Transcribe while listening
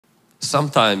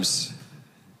Sometimes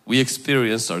we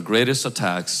experience our greatest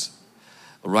attacks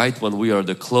right when we are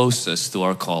the closest to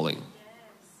our calling.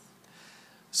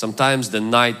 Sometimes the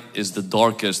night is the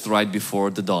darkest right before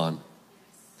the dawn.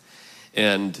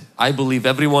 And I believe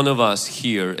every one of us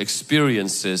here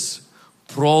experiences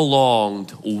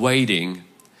prolonged waiting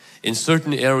in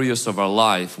certain areas of our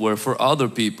life where for other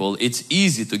people it's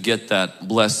easy to get that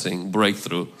blessing,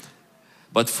 breakthrough.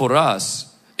 But for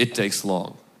us, it takes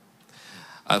long.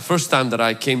 First time that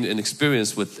I came to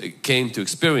experience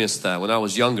that, when I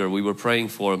was younger, we were praying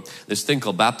for this thing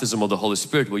called baptism of the Holy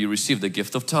Spirit, where you receive the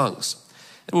gift of tongues.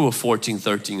 And we were 14,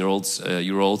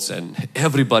 13-year-olds and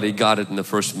everybody got it in the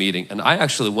first meeting. And I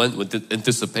actually went with the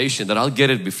anticipation that I'll get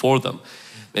it before them.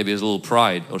 Maybe it's a little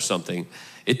pride or something.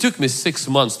 It took me 6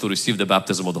 months to receive the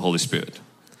baptism of the Holy Spirit.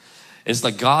 It's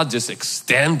like God just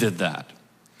extended that.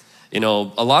 You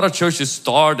know, a lot of churches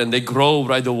start and they grow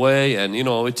right away, and you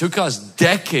know, it took us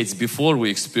decades before we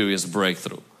experienced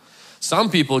breakthrough. Some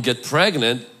people get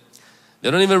pregnant, they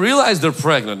don't even realize they're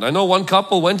pregnant. I know one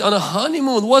couple went on a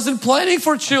honeymoon, wasn't planning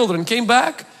for children, came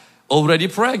back already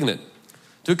pregnant.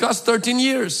 Took us 13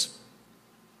 years.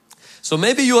 So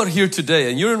maybe you are here today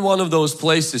and you're in one of those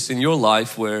places in your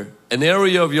life where an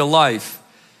area of your life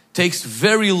takes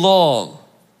very long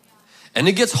and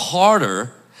it gets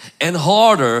harder and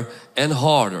harder and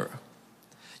harder.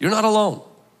 You're not alone.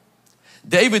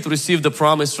 David received the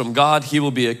promise from God he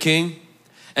will be a king,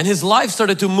 and his life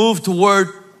started to move toward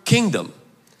kingdom.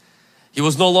 He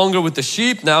was no longer with the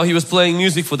sheep, now he was playing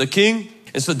music for the king.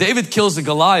 And so David kills the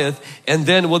Goliath, and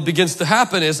then what begins to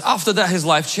happen is after that his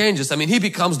life changes. I mean, he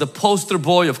becomes the poster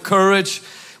boy of courage.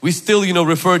 We still,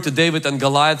 refer to David and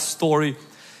Goliath's story.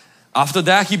 After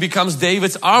that, he becomes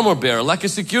David's armor bearer, like a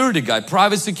security guy,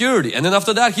 private security. And then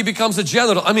after that, he becomes a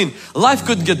general. I mean, life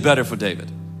couldn't get better for David.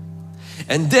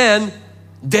 And then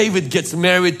David gets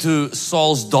married to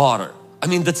Saul's daughter. I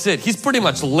mean, that's it. He's pretty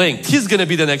much linked. He's going to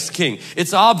be the next king.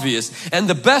 It's obvious. And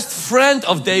the best friend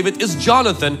of David is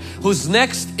Jonathan, who's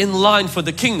next in line for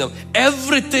the kingdom.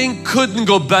 Everything couldn't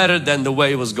go better than the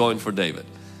way it was going for David,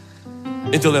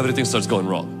 until everything starts going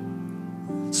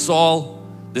wrong. Saul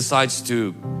decides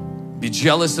to be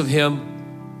jealous of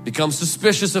him, becomes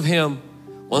suspicious of him,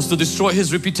 wants to destroy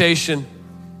his reputation,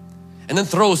 and then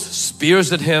throws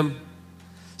spears at him,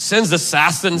 sends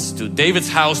assassins to David's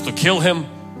house to kill him,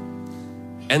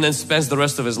 and then spends the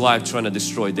rest of his life trying to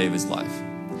destroy David's life.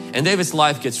 And David's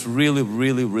life gets really,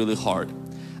 really, really hard.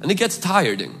 And it gets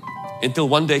tiring until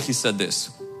one day he said this.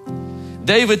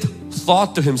 David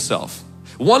thought to himself,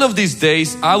 one of these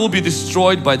days I will be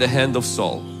destroyed by the hand of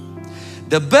Saul.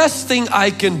 The best thing I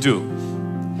can do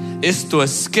is to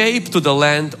escape to the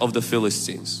land of the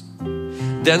Philistines.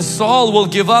 Then Saul will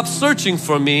give up searching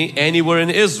for me anywhere in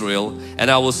Israel,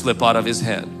 and I will slip out of his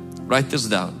hand. Write this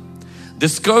down.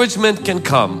 Discouragement can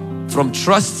come from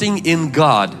trusting in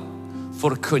God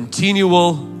for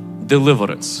continual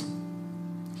deliverance.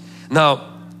 Now,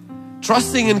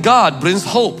 trusting in God brings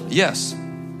hope, yes.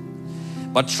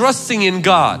 But trusting in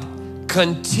God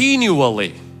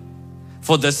continually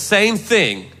for the same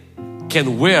thing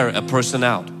can wear a person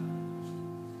out.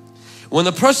 When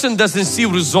a person doesn't see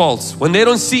results, when they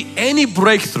don't see any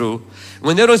breakthrough,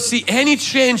 when they don't see any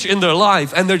change in their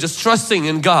life and they're just trusting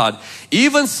in God,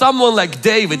 even someone like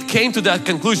David came to that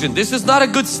conclusion. This is not a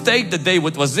good state that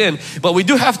David was in, but we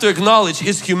do have to acknowledge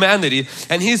his humanity.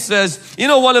 And he says,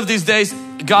 one of these days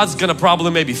God's gonna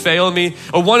probably maybe fail me,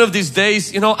 or one of these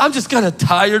days, I'm just kind of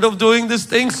tired of doing this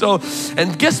thing.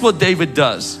 And guess what David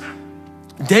does?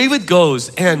 David goes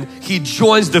and he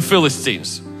joins the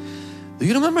Philistines. Do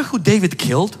you remember who David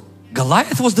killed?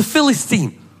 Goliath was the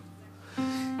Philistine.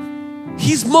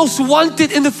 He's most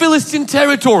wanted in the Philistine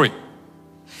territory.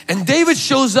 And David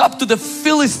shows up to the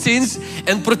Philistines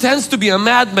and pretends to be a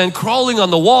madman crawling on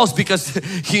the walls, because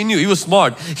he was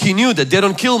smart. He knew that they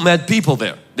don't kill mad people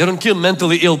there. They don't kill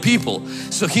mentally ill people.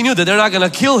 So he knew that they're not gonna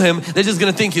kill him. They're just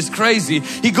gonna think he's crazy.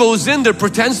 He goes in there,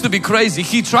 pretends to be crazy.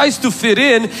 He tries to fit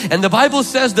in, and the Bible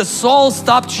says that Saul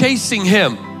stopped chasing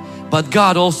him. But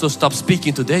God also stopped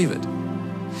speaking to David.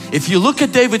 If you look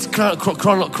at David's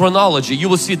chronology, you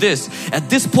will see this. At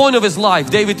this point of his life,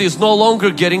 David is no longer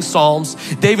getting psalms.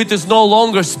 David is no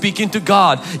longer speaking to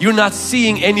God. You're not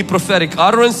seeing any prophetic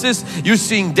utterances. You're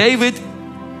seeing David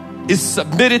is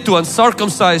submitted to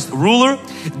uncircumcised ruler.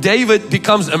 David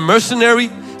becomes a mercenary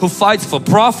who fights for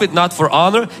profit, not for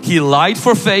honor. He lied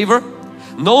for favor.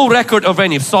 No record of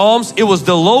any psalms. It was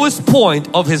the lowest point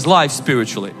of his life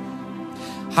spiritually.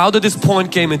 How did this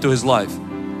point came into his life?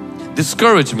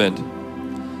 Discouragement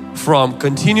from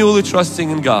continually trusting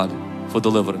in God for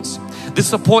deliverance.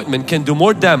 Disappointment can do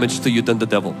more damage to you than the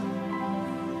devil.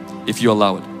 if you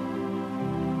allow it.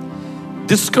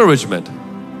 Discouragement,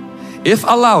 if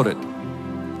allowed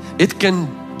it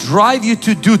can drive you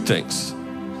to do things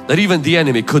that even the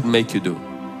enemy couldn't make you do.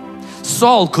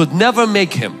 Saul could never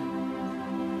make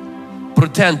him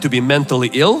pretend to be mentally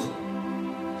ill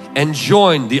and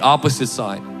join the opposite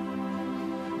side.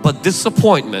 But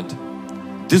disappointment,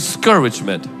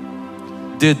 discouragement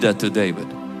did that to David.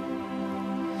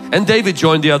 And David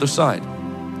joined the other side.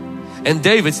 And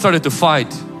David started to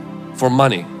fight for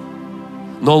money,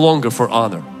 no longer for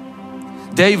honor.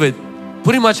 David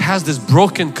pretty much has this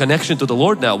broken connection to the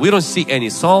Lord now. We don't see any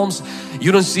Psalms.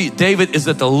 You don't see, David is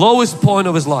at the lowest point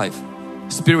of his life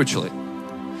spiritually.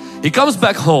 He comes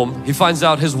back home, he finds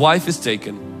out his wife is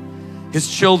taken, his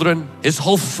children, his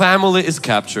whole family is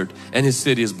captured, and his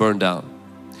city is burned down.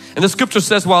 And the scripture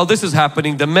says while this is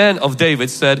happening, the men of David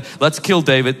said, let's kill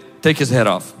David, take his head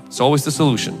off. It's always the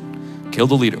solution. Kill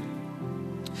the leader.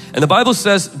 And the Bible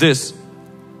says this,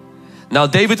 now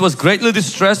David was greatly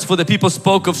distressed, for the people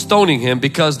spoke of stoning him,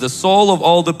 because the soul of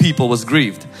all the people was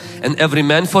grieved, and every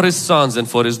man for his sons and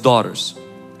for his daughters.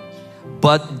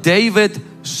 But David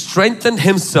strengthened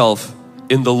himself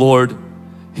in the Lord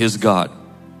his God.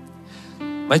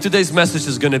 My today's message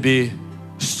is going to be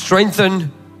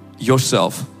strengthen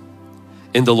yourself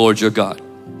in the Lord your God.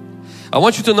 I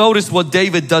want you to notice what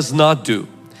David does not do.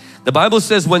 The Bible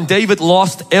says when David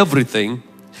lost everything,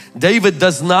 David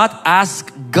does not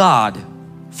ask God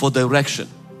for direction.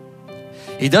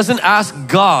 He doesn't ask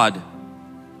God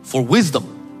for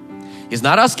wisdom. He's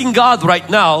not asking God right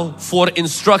now for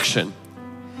instruction.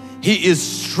 He is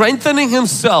strengthening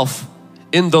himself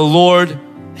in the Lord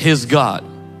his God.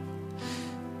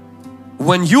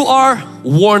 When you are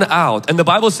worn out, and the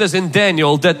Bible says in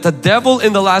Daniel that the devil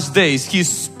in the last days, he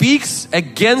speaks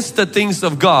against the things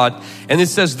of God, and it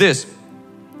says this,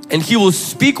 and he will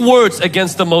speak words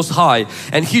against the Most High,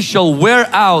 and he shall wear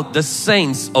out the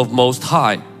saints of Most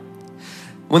High.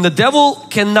 When the devil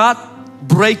cannot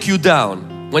break you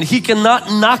down, when he cannot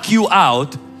knock you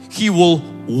out, he will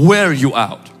wear you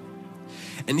out.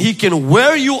 And he can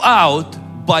wear you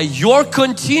out by your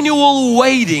continual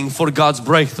waiting for God's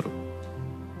breakthrough.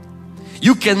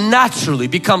 You can naturally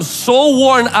become so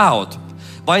worn out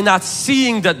by not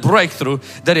seeing that breakthrough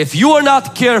that if you are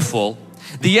not careful,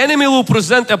 the enemy will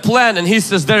present a plan, and he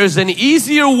says there is an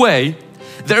easier way,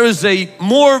 there is a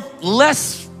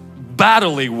less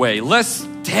battly way, less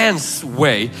tense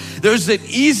way. There's an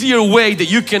easier way that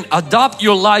you can adopt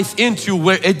your life into,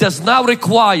 where it does not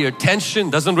require tension,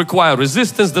 doesn't require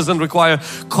resistance, doesn't require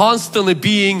constantly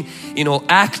being,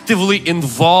 actively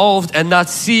involved and not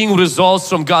seeing results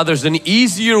from God. There's an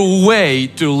easier way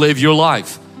to live your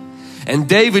life. And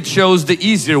David chose the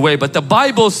easier way, but the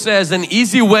Bible says an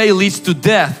easy way leads to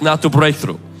death, not to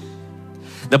breakthrough.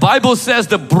 The Bible says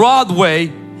the broad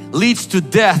way leads to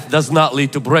death, does not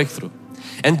lead to breakthrough.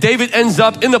 And David ends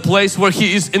up in a place where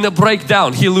he is in a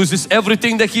breakdown. He loses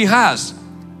everything that he has.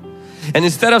 And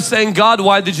instead of saying, God,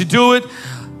 why did you do it?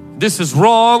 This is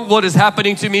wrong. What is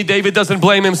happening to me? David doesn't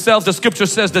blame himself. The scripture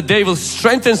says that David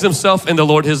strengthens himself in the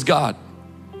Lord his God.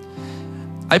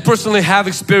 I personally have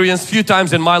experienced a few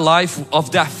times in my life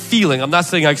of that feeling. I'm not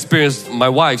saying I experienced my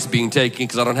wife's being taken,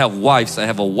 because I don't have wives. I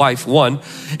have a wife, one,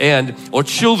 or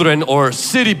children, or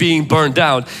city being burned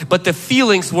down. But the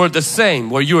feelings were the same,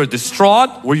 where you are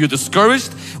distraught, where you're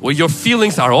discouraged, where your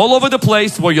feelings are all over the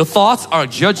place, where your thoughts are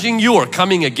judging you or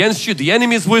coming against you. The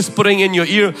enemy is whispering in your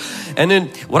ear. And then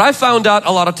what I found out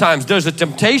a lot of times, there's a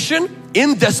temptation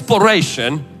in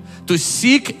desperation to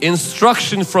seek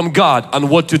instruction from God on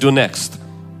what to do next.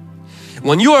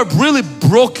 When you are really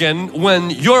broken, when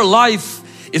your life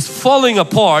is falling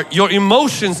apart, your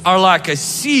emotions are like a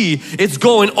sea, it's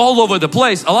going all over the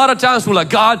place. A lot of times we're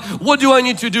like, God, what do I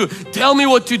need to do? Tell me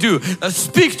what to do.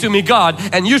 Speak to me, God.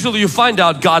 And usually you find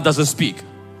out God doesn't speak.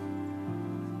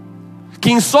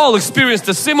 King Saul experienced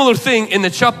a similar thing in the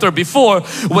chapter before,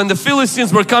 when the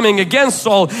Philistines were coming against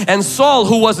Saul, and Saul,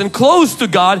 who wasn't close to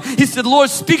God, he said, Lord,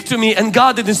 speak to me, and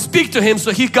God didn't speak to him. So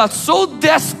he got so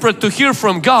desperate to hear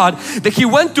from God that he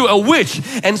went to a witch,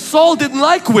 and Saul didn't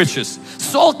like witches.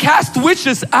 Saul cast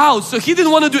witches out, so he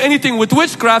didn't want to do anything with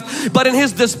witchcraft, but in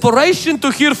his desperation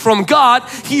to hear from God,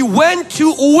 he went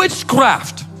to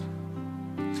witchcraft.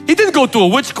 He didn't go to a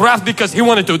witchcraft because he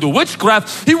wanted to do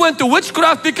witchcraft. He went to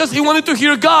witchcraft because he wanted to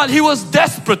hear God. He was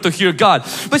desperate to hear God.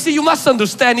 But see, you must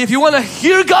understand, if you want to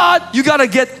hear God, you got to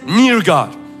get near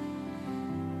God.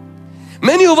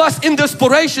 Many of us in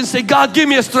desperation say, God, give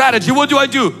me a strategy. What do I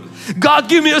do? God,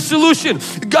 give me a solution.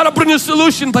 God to bring a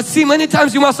solution. But see, many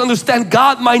times you must understand,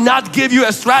 God might not give you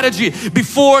a strategy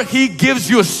before He gives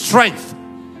you strength.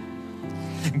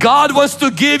 God wants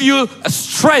to give you a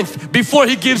strength before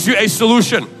He gives you a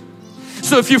solution.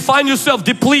 So if you find yourself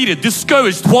depleted,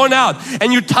 discouraged, worn out,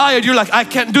 and you're tired, you're like, I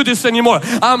can't do this anymore,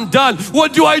 I'm done.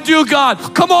 What do I do,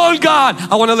 God? Come on, God.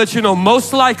 I want to let you know,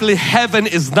 most likely heaven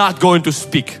is not going to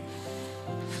speak.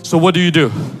 So what do?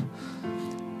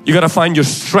 You got to find your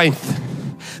strength.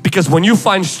 Because when you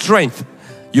find strength,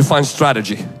 you find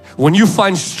strategy. When you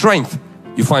find strength,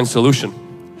 you find solution.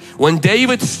 When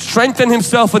David strengthened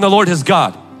himself in the Lord his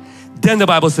God, then the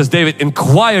Bible says David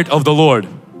inquired of the Lord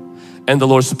and the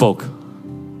Lord spoke.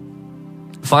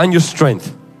 Find your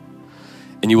strength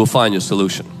and you will find your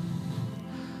solution.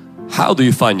 How do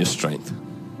you find your strength?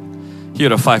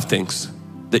 Here are 5 things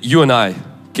that you and I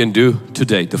can do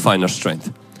today to find our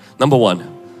strength. Number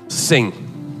 1, sing.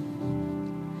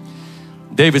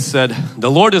 David said, the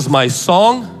Lord is my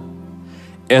song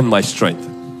and my strength.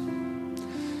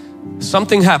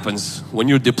 Something happens when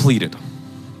you're depleted.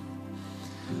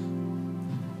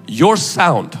 Your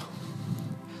sound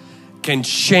can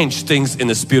change things in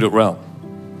the spirit realm.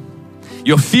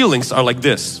 Your feelings are like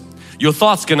this. Your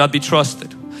thoughts cannot be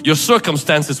trusted. Your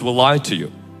circumstances will lie to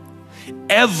you.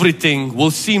 Everything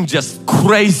will seem just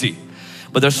crazy.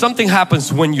 But there's something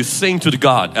happens when you sing to the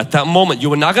God. At that moment,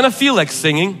 you are not going to feel like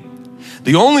singing.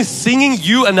 The only singing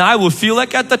you and I will feel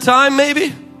like at the time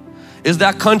maybe is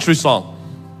that country song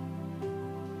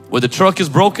where the truck is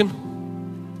broken,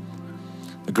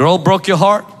 the girl broke your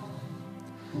heart,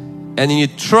 and then you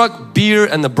truck, beer,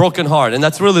 and the broken heart. And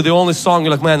that's really the only song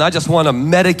you're like, man, I just want to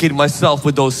medicate myself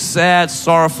with those sad,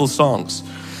 sorrowful songs.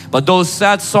 But those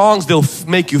sad songs, they'll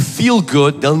make you feel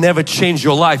good. They'll never change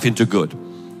your life into good.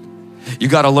 You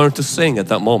got to learn to sing at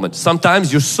that moment.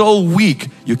 Sometimes you're so weak,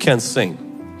 you can't sing.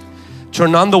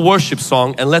 Turn on the worship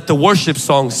song and let the worship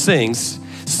song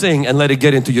sing and let it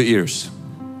get into your ears.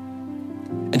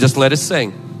 And just let it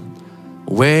sing.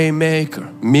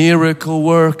 Waymaker, miracle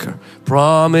worker,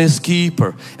 promise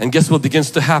keeper. And guess what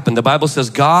begins to happen? The Bible says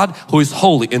God who is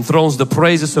holy enthrones the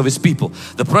praises of His people.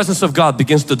 The presence of God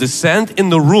begins to descend in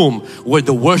the room where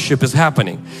the worship is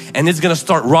happening. And it's going to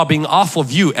start rubbing off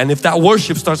of you. And if that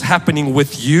worship starts happening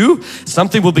with you,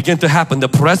 something will begin to happen. The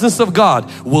presence of God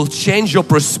will change your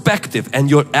perspective and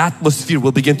your atmosphere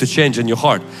will begin to change in your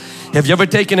heart. Have you ever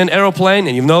taken an airplane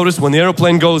and you've noticed when the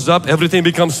airplane goes up, everything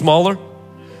becomes smaller?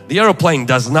 The airplane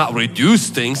does not reduce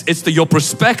things, it's that your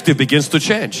perspective begins to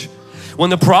change. When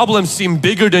the problems seem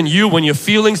bigger than you, when your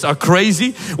feelings are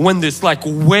crazy, when there's like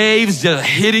waves just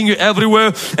hitting you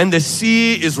everywhere and the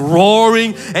sea is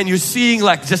roaring and you're seeing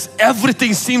like just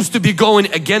everything seems to be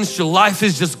going against you, life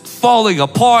is just falling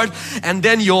apart, and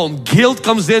then your own guilt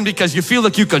comes in because you feel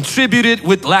like you contributed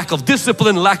with lack of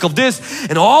discipline, lack of this,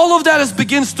 and all of that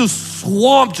begins to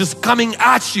swamp just coming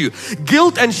at you.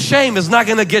 Guilt and shame is not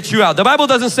going to get you out. The Bible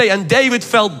doesn't say and David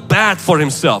felt bad for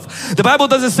himself. The Bible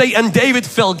doesn't say and David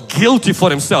felt guilty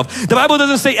for himself. The Bible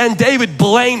doesn't say and David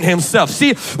blamed himself.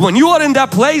 See, when you are in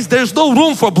that place, there's no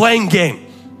room for blame game.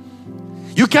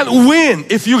 You can't win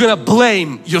if you're gonna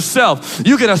blame yourself.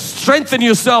 You're gonna strengthen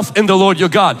yourself in the Lord your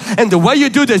God. And the way you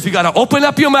do this, you gotta open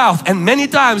up your mouth. And many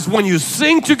times when you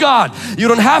sing to God, you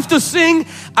don't have to sing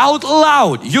out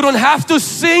loud. You don't have to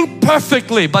sing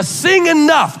perfectly, but sing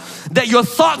enough that your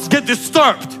thoughts get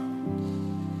disturbed,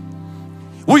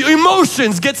 where your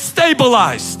emotions get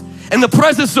stabilized, and the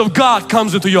presence of God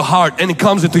comes into your heart and it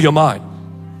comes into your mind.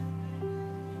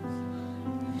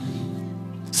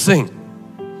 Sing.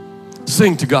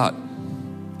 Sing to God,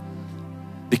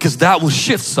 because that will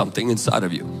shift something inside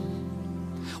of you.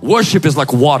 Worship is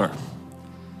like water.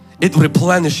 It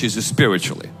replenishes you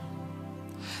spiritually.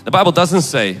 The Bible doesn't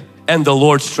say, and the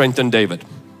Lord strengthened David.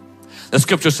 The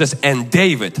scripture says, and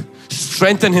David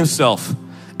strengthened himself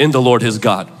in the Lord his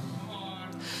God.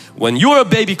 When you're a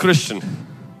baby Christian,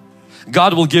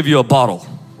 God will give you a bottle.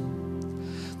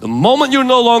 The moment you're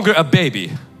no longer a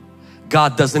baby,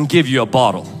 God doesn't give you a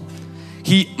bottle.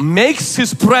 He makes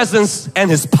His presence and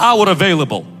His power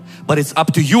available, but it's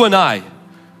up to you and I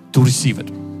to receive it.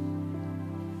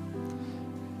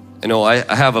 You know, I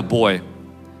have a boy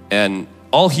and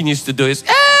all he needs to do is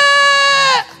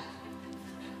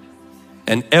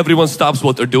and everyone stops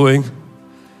what they're doing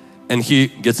and he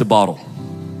gets a bottle.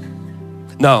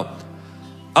 Now,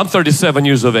 I'm 37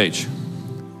 years of age.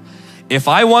 If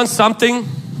I want something,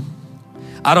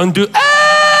 I don't do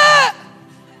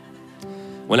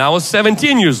When I was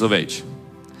 17 years of age,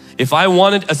 if I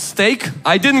wanted a steak,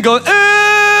 I didn't go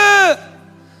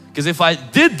because if I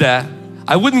did that,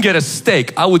 I wouldn't get a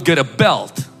steak, I would get a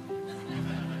belt.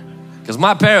 Because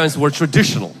my parents were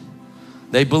traditional.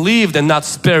 They believed in not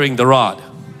sparing the rod.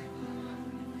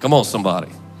 Come on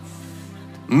somebody.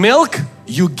 Milk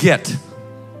you get.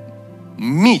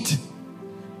 meet,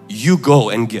 you go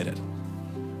and get it.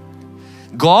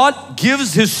 God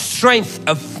gives His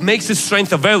strength, makes His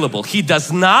strength available. He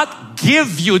does not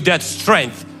give you that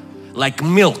strength like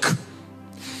milk.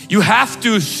 You have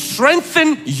to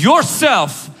strengthen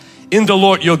yourself in the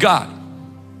Lord your God.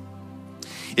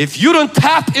 If you don't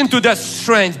tap into that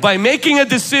strength by making a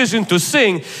decision to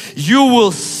sing, you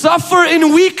will suffer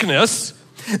in weakness.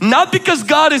 Not because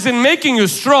God isn't making you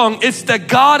strong, it's that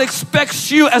God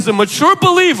expects you as a mature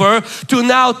believer to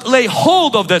now lay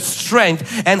hold of that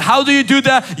strength. And how do you do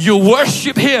that? You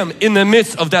worship Him in the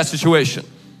midst of that situation.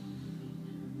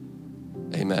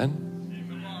 Amen.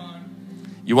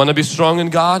 You want to be strong in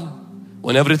God?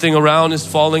 When everything around is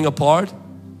falling apart,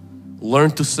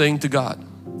 learn to sing to God.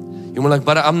 You're like,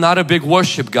 but I'm not a big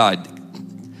worship guy.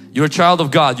 You're a child of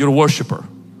God, you're a worshiper.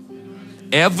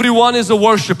 Everyone is a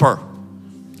worshiper.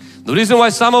 The reason why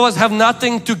some of us have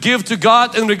nothing to give to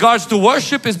God in regards to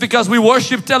worship is because we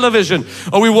worship television,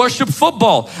 or we worship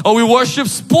football, or we worship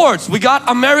sports. We got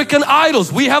American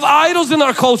idols. We have idols in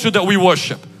our culture that we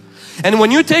worship. And when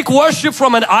you take worship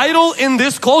from an idol in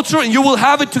this culture, and you will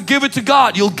have it to give it to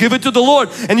God, you'll give it to the Lord,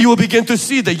 and you will begin to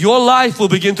see that your life will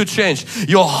begin to change.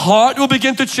 Your heart will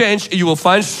begin to change, and you will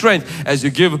find strength as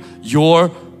you give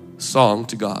your song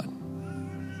to God.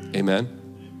 Amen.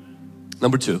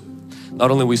 Number two. Not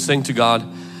only we sing to God,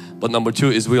 but number two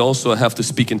is we also have to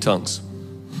speak in tongues.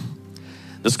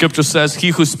 The scripture says,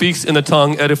 he who speaks in a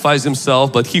tongue edifies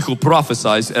himself, but he who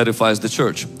prophesies edifies the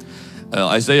church.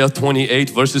 Isaiah 28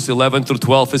 verses 11 through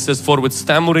 12, it says, for with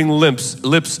stammering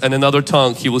lips and another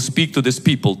tongue he will speak to this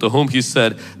people, to whom he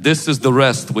said, this is the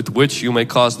rest with which you may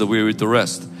cause the weary to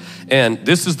rest. And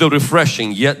this is the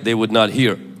refreshing, yet they would not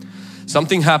hear.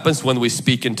 Something happens when we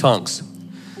speak in tongues.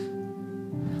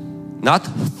 Not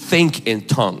think in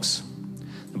tongues.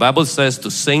 The Bible says to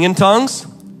sing in tongues,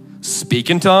 speak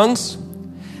in tongues,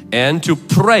 and to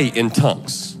pray in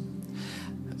tongues.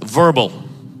 Verbal.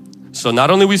 So not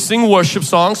only we sing worship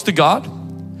songs to God,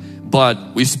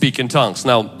 but we speak in tongues.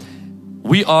 Now,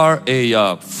 we are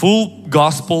a full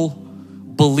gospel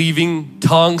believing,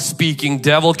 tongue speaking,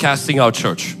 devil casting out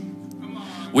church.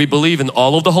 We believe in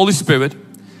all of the Holy Spirit.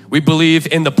 We believe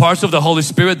in the parts of the Holy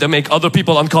Spirit that make other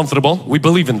people uncomfortable. We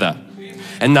believe in that.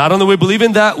 And not only we believe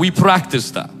in that, we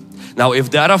practice that. Now if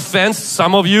that offends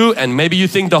some of you and maybe you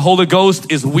think the Holy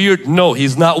Ghost is weird, no,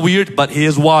 He's not weird, but He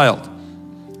is wild.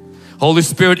 Holy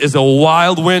Spirit is a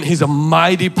wild wind. He's a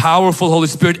mighty, powerful Holy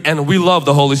Spirit, and we love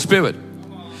the Holy Spirit.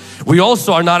 We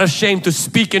also are not ashamed to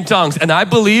speak in tongues. And I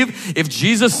believe if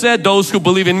Jesus said those who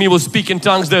believe in me will speak in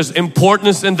tongues, there's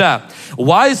importance in that.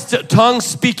 Why is tongue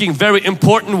speaking very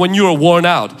important when you are worn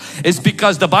out? It's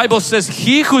because the Bible says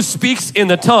he who speaks in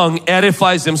the tongue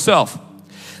edifies himself.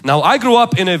 Now I grew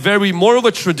up in a more of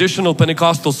a traditional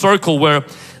Pentecostal circle where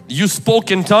you spoke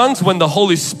in tongues when the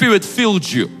Holy Spirit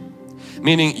filled you.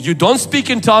 Meaning you don't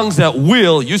speak in tongues at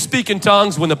will, you speak in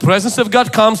tongues when the presence of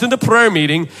God comes in the prayer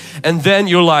meeting, and then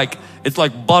you're like, it's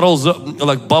like bubbles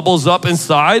up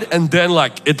inside, and then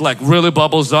it really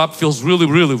bubbles up, feels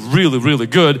really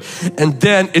good, and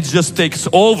then it just takes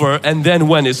over, and then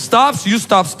when it stops, you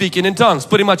stop speaking in tongues.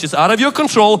 Pretty much it's out of your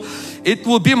control. It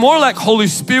will be more like Holy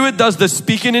Spirit does the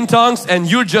speaking in tongues and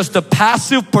you're just a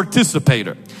passive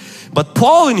participator. But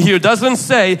Paul in here doesn't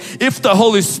say if the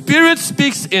Holy Spirit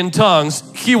speaks in tongues,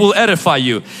 He will edify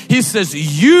you. He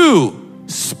says you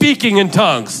speaking in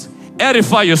tongues,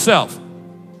 edify yourself.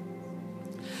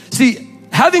 See,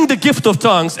 having the gift of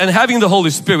tongues and having the Holy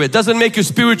Spirit doesn't make you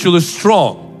spiritually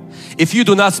strong if you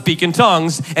do not speak in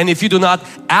tongues and if you do not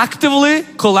actively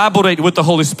collaborate with the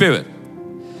Holy Spirit.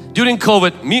 During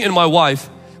COVID, me and my wife,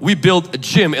 we built a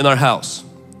gym in our house.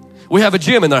 We have a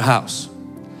gym in our house.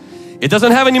 It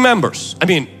doesn't have any members. I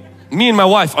mean, me and my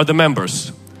wife are the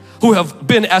members who have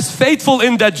been as faithful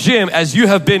in that gym as you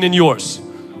have been in yours.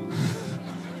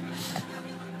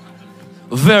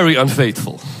 Very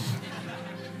unfaithful.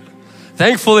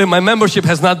 Thankfully, my membership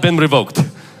has not been revoked.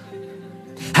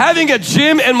 Having a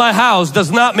gym in my house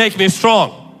does not make me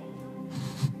strong.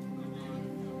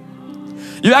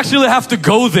 You actually have to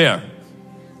go there.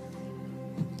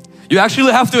 You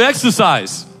actually have to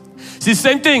exercise. See,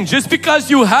 same thing, just because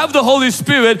you have the Holy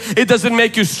Spirit, it doesn't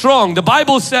make you strong. The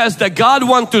Bible says that God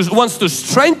wants to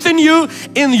strengthen you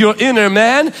in your inner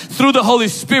man through the Holy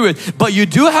Spirit. But you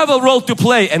do have a role to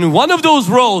play, and one of those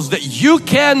roles that you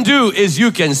can do is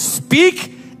you can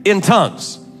speak in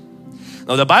tongues.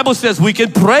 Now the Bible says we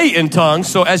can pray in tongues,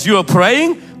 so as you are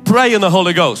praying, pray in the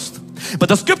Holy Ghost. But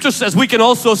the scripture says we can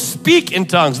also speak in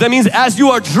tongues. That means as you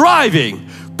are driving,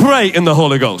 pray in the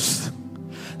Holy Ghost.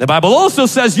 The Bible also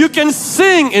says you can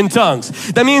sing in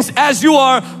tongues. That means as you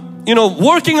are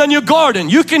working on your garden,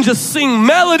 you can just sing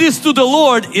melodies to the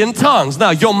Lord in tongues. Now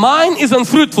your mind is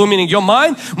unfruitful, meaning your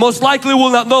mind most likely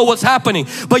will not know what's happening,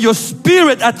 but your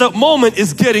spirit at that moment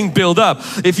is getting built up.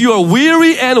 If you are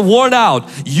weary and worn out,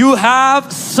 you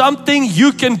have something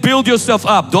you can build yourself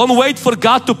up. Don't wait for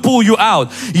God to pull you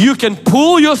out. You can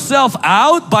pull yourself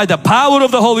out by the power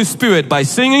of the Holy Spirit, by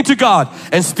singing to God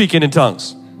and speaking in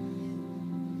tongues.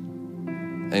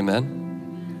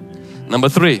 Amen. Number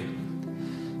 3.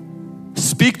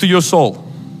 Speak to your soul.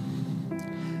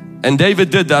 And David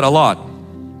did that a lot.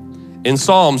 In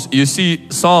Psalms, you see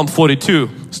Psalm 42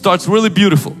 starts really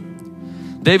beautiful.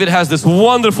 David has this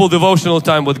wonderful devotional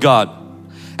time with God.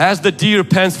 As the deer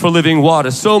pants for living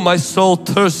water, so my soul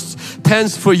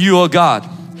pants for you, O God.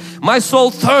 My soul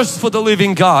thirsts for the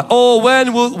living God. Oh,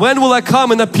 when will I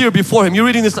come and appear before Him? You're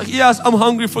reading this like, yes, I'm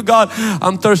hungry for God.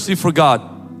 I'm thirsty for God.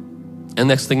 And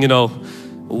next thing you know,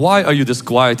 why are you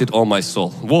disquieted, oh my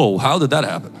soul? Whoa, how did that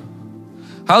happen?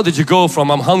 How did you go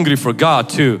from I'm hungry for God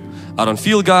to I don't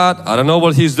feel God, I don't know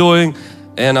what He's doing,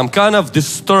 and I'm kind of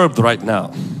disturbed right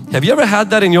now? Have you ever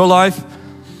had that in your life?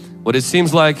 What it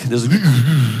seems like this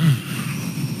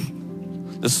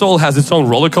the soul has its own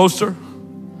roller coaster.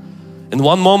 In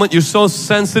one moment you're so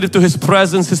sensitive to His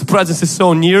presence is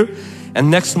so near, and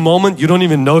next moment you don't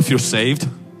even know if you're saved.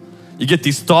 You get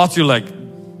these thoughts, you're like,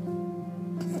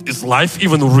 is life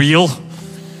even real?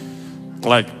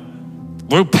 Like,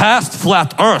 we're past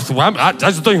flat earth. I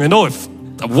just don't even know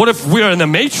what if we're in the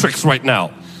matrix right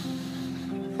now?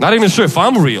 Not even sure if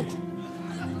I'm real.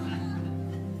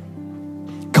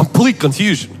 Complete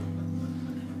confusion.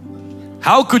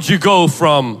 How could you go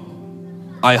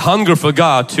from I hunger for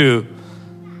God to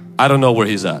I don't know where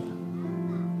He's at?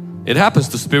 It happens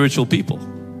to spiritual people.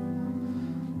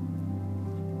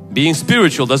 Being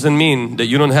spiritual doesn't mean that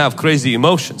you don't have crazy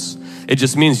emotions. It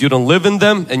just means you don't live in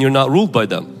them and you're not ruled by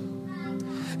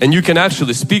them. And you can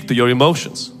actually speak to your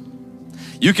emotions.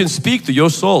 You can speak to your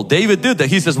soul. David did that.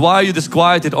 He says, why are you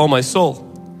disquieted, oh my soul?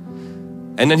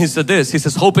 And then he said this, he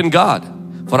says, hope in God,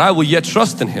 for I will yet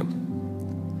trust in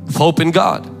Him. Hope in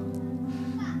God.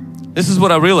 This is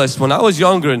what I realized when I was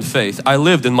younger in faith. I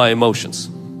lived in my emotions.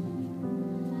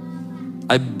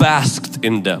 I basked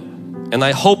in them and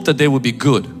I hoped that they would be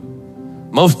good.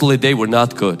 Mostly they were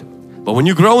not good. But when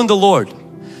you grow in the Lord,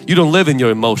 you don't live in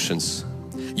your emotions.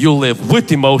 You live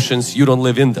with emotions, you don't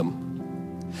live in them.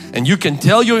 And you can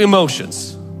tell your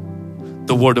emotions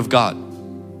the Word of God.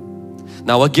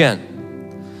 Now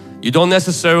again, you don't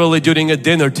necessarily during a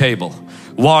dinner table,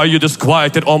 why are you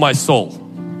disquieted, oh my soul?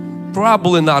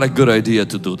 Probably not a good idea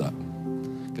to do that.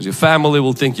 Because your family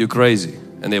will think you're crazy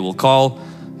and they will call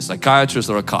a psychiatrist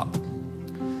or a cop.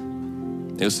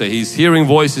 They'll say he's hearing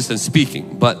voices and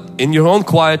speaking, but in your own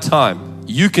quiet time,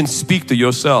 you can speak to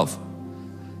yourself.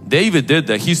 David did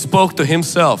that. He spoke to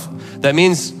himself. That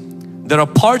means there are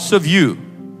parts of you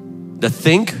that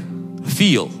think,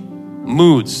 feel,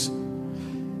 moods.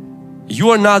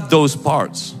 You are not those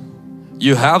parts.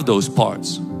 You have those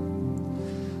parts.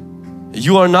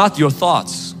 You are not your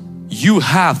thoughts. You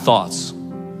have thoughts.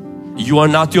 You are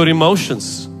not your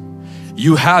emotions.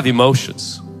 You have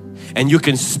emotions. And you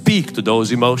can speak to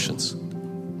those emotions.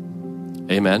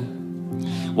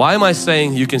 Amen. Why am I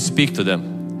saying you can speak to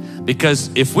them? Because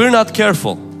if we're not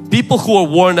careful, people who are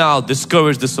worn out,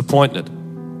 discouraged, disappointed,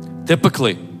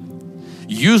 typically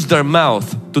use their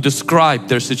mouth to describe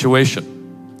their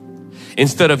situation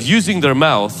instead of using their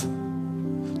mouth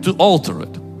to alter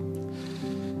it.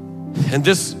 In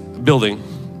this building,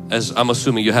 as I'm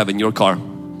assuming you have in your car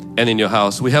and in your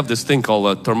house, we have this thing called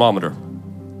a thermometer,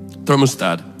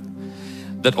 thermostat,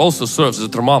 that also serves as a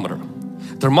thermometer.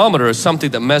 Thermometer is something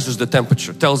that measures the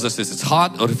temperature, tells us if it's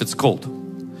hot or if it's cold.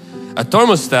 A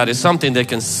thermostat is something that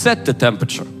can set the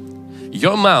temperature.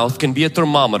 Your mouth can be a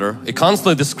thermometer. It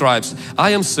constantly describes, I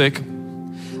am sick,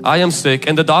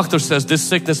 and the doctor says this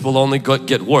sickness will only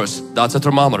get worse. That's a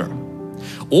thermometer.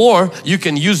 Or you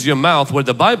can use your mouth where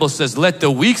the Bible says, let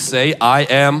the weak say, I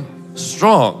am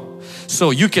strong.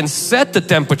 So you can set the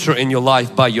temperature in your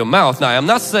life by your mouth. Now I'm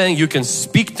not saying you can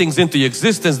speak things into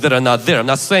existence that are not there. I'm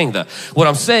not saying that. What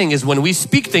I'm saying is when we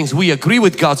speak things, we agree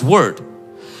with God's Word.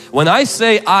 When I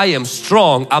say I am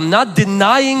strong, I'm not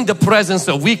denying the presence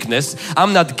of weakness.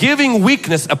 I'm not giving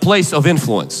weakness a place of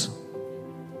influence.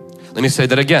 Let me say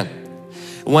that again.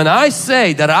 When I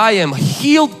say that I am a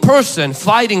healed person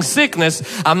fighting sickness,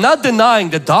 I'm not denying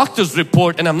the doctor's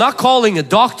report and I'm not calling a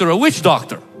doctor a witch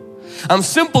doctor. I'm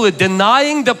simply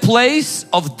denying the place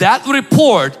of that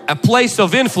report, a place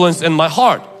of influence in my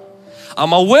heart.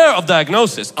 I'm aware of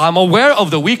diagnosis. I'm aware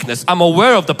of the weakness. I'm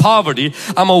aware of the poverty.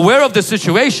 I'm aware of the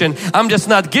situation. I'm just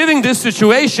not giving this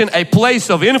situation a place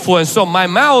of influence. So my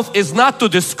mouth is not to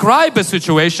describe a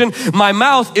situation. My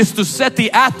mouth is to set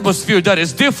the atmosphere that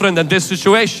is different than this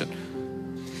situation.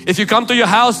 If you come to your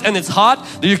house and it's hot,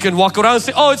 you can walk around and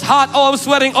say, oh, it's hot, oh, I'm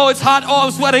sweating, oh, it's hot, oh,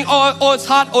 I'm sweating, oh, it's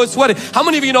hot, oh, it's sweating. How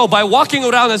many of you know by walking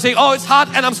around and saying, oh, it's hot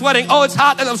and I'm sweating, oh, it's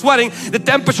hot and I'm sweating, the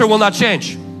temperature will not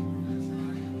change?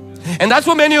 And that's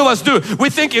what many of us do.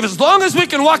 We think if as long as we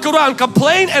can walk around,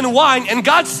 complain and whine, and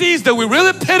God sees that we're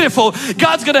really pitiful,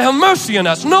 God's going to have mercy on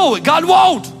us. No, God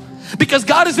won't. Because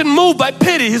God isn't moved by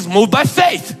pity, He's moved by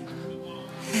faith.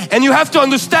 And you have to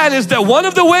understand is that one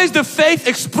of the ways the faith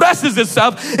expresses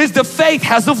itself is the faith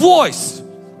has a voice.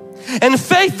 And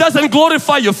faith doesn't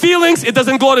glorify your feelings, it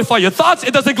doesn't glorify your thoughts,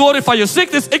 it doesn't glorify your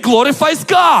sickness, it glorifies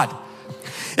God.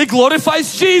 It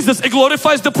glorifies Jesus, it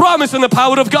glorifies the promise and the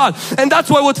power of God. And that's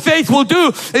why what faith will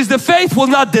do is the faith will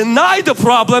not deny the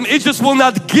problem, it just will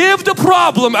not give the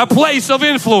problem a place of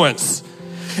influence.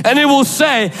 And it will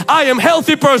say, I am a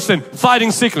healthy person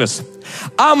fighting sickness.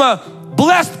 I'm a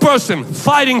blessed person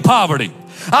fighting poverty.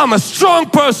 I'm a strong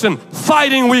person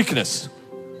fighting weakness.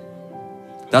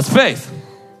 That's faith.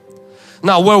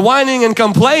 Now we're whining and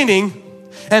complaining,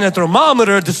 and a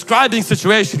thermometer describing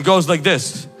situation goes like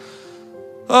this.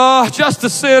 Oh, just a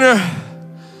sinner.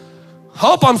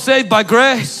 Hope I'm saved by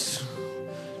grace.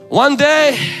 One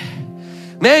day,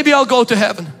 maybe I'll go to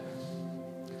heaven.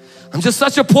 I'm just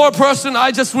such a poor person.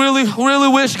 I just really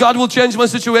wish God will change my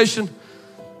situation.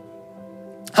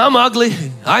 I'm ugly,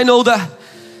 I know that,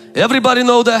 everybody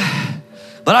knows that,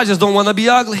 but I just don't want to be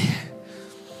ugly.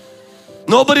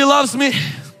 Nobody loves me,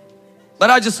 but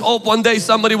I just hope one day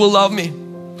somebody will love me.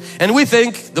 And we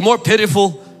think the more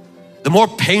pitiful, the more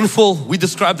painful we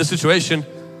describe the situation,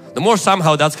 the more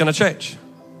somehow that's going to change.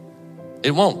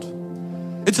 It won't.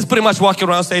 It's just pretty much walking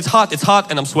around and say it's hot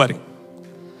and I'm sweating.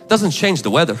 It doesn't change the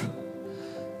weather.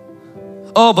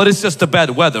 Oh, but it's just the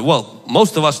bad weather. Well,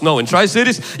 most of us know in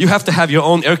Tri-Cities you have to have your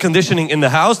own air conditioning in the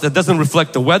house that doesn't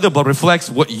reflect the weather but reflects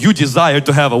what you desire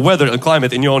to have a weather and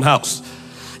climate in your own house.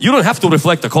 You don't have to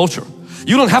reflect the culture.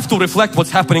 You don't have to reflect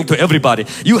what's happening to everybody.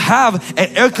 You have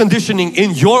an air conditioning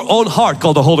in your own heart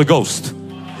called the Holy Ghost.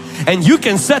 And you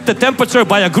can set the temperature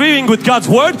by agreeing with God's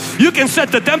word. You can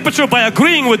set the temperature by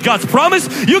agreeing with God's promise.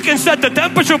 You can set the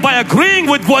temperature by agreeing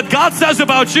with what God says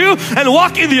about you and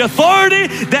walk in the authority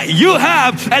that you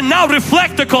have and now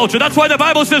reflect the culture. That's why the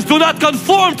Bible says do not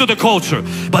conform to the culture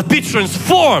but be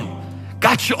transformed.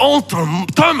 Got your own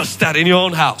thermostat in your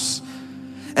own house.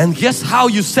 And guess how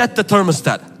you set the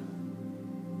thermostat?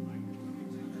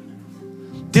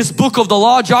 This book of the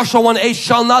law, Joshua 1:8,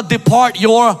 shall not depart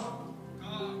your,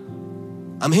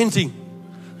 I'm hinting,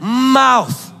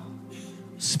 mouth.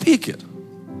 Speak it.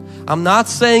 I'm not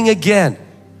saying again.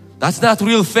 That's not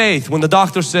real faith. When the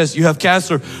doctor says you have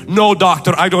cancer, no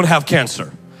doctor, I don't have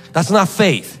cancer. That's not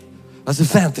faith. That's a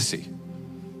fantasy.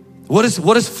 What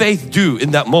does faith do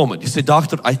in that moment? You say,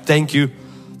 doctor, I thank you.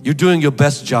 You're doing your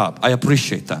best job. I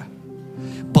appreciate that.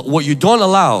 But what you don't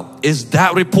allow is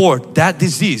that report, that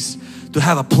disease to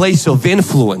have a place of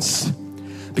influence.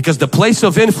 Because the place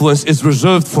of influence is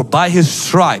reserved for by His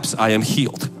stripes I am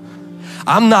healed.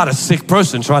 I'm not a sick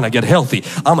person trying to get healthy.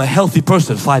 I'm a healthy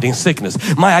person fighting sickness.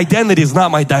 My identity is not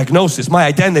my diagnosis. My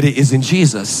identity is in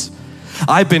Jesus.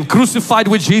 I've been crucified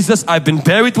with Jesus. I've been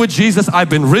buried with Jesus. I've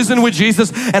been risen with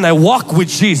Jesus, and I walk with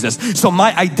Jesus. So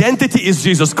my identity is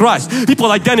Jesus Christ.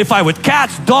 People identify with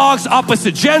cats, dogs,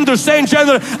 opposite gender, same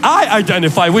gender. I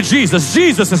identify with Jesus.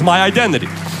 Jesus is my identity.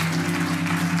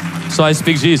 So I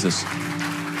speak Jesus.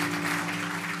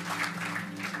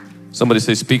 Somebody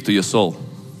say, speak to your soul.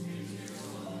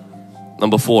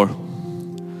 Number 4,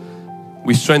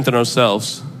 we strengthen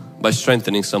ourselves by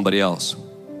strengthening somebody else.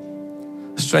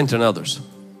 Strengthen others.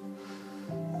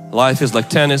 Life is like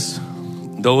tennis.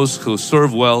 Those who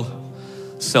serve well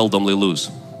seldomly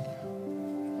lose.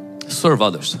 Serve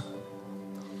others.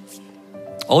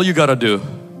 All you gotta do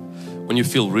when you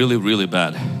feel really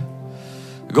bad,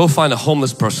 go find a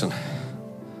homeless person,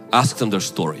 ask them their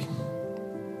story,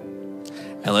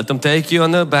 and let them take you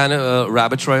on the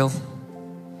rabbit trail.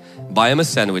 Buy him a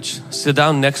sandwich, sit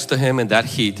down next to him in that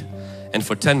heat, and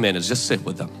for 10 minutes just sit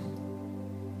with them.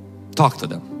 Talk to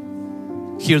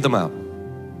them. Hear them out.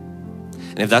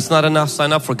 And if that's not enough,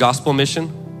 sign up for Gospel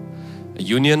Mission, a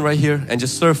union right here, and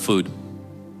just serve food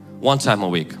 1 time a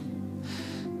week.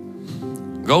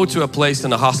 Go to a place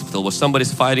in a hospital where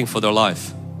somebody's fighting for their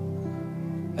life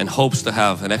and hopes to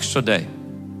have an extra day.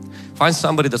 Find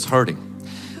somebody that's hurting.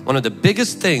 One of the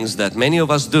biggest things that many of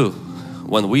us do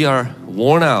when we are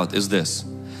worn out is this,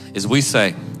 is we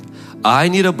say, I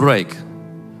need a break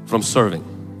from serving.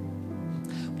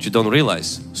 But you don't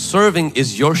realize, serving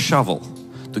is your shovel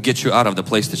to get you out of the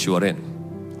place that you are in,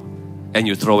 and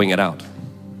you're throwing it out.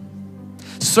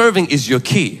 Serving is your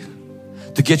key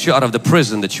to get you out of the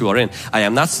prison that you are in. I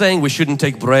am not saying we shouldn't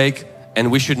take break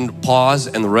and we shouldn't pause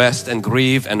and rest and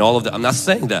grieve and all of that. I'm not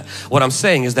saying that. What I'm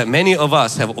saying is that many of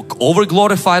us have over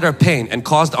glorified our pain and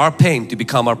caused our pain to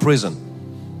become our prison.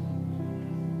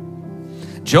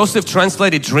 Joseph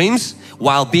translated dreams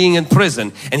while being in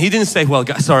prison, and he didn't say, well,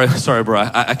 sorry bro,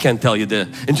 I can't tell you the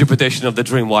interpretation of the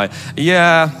dream. Why?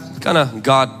 Yeah, kind of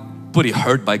God, pretty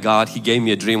hurt by God. He gave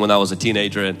me a dream when I was a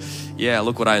teenager, and yeah,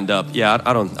 look what I end up. Yeah,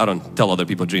 I don't tell other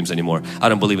people dreams anymore. I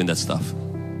don't believe in that stuff.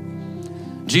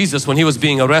 Jesus, when he was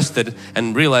being arrested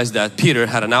and realized that Peter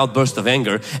had an outburst of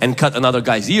anger and cut another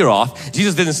guy's ear off,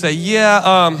 Jesus didn't say,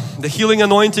 yeah, the healing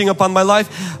anointing upon my life,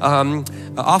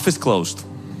 office closed.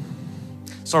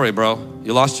 Sorry bro,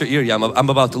 you lost your ear. Yeah, I'm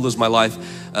about to lose my life.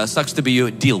 Sucks to be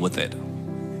you, deal with it.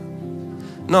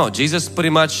 No, Jesus pretty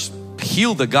much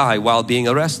healed the guy while being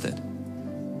arrested.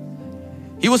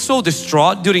 He was so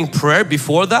distraught during prayer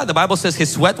before that. The Bible says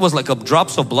his sweat was like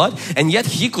drops of blood, and yet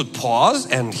he could pause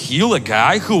and heal a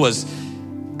guy who was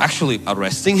actually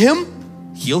arresting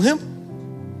him, heal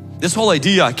him. This whole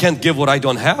idea, I can't give what I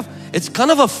don't have, it's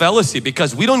kind of a fallacy,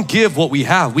 because we don't give what we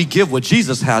have, we give what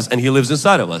Jesus has, and He lives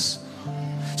inside of us.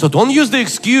 So don't use the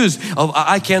excuse of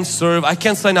I can't serve, I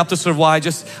can't sign up to serve. Why? I'm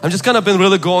just kind of been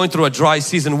really going through a dry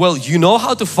season. Well, you know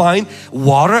how to find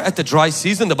water at the dry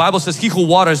season? The Bible says he who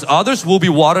waters others will be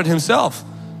watered himself.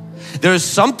 There is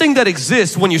something that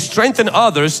exists when you strengthen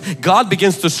others, God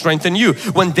begins to strengthen you.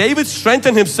 When David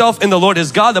strengthened himself in the Lord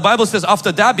his God, the Bible says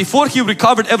after that, before he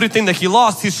recovered everything that he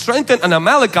lost, he strengthened an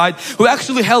Amalekite who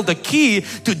actually held the key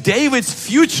to David's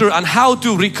future on how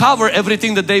to recover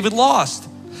everything that David lost.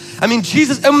 I mean,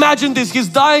 Jesus, imagine this, He's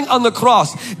dying on the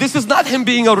cross. This is not Him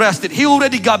being arrested. He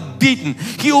already got beaten.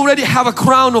 He already have a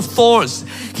crown of thorns.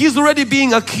 He's already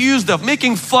being accused of,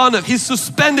 making fun of. He's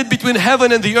suspended between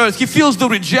heaven and the earth. He feels the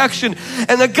rejection.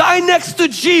 And the guy next to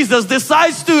Jesus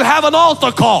decides to have an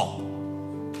altar call.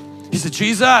 He said,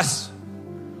 Jesus,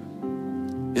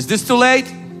 is this too late?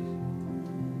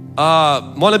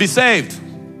 Want to be saved?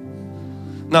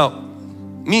 Now,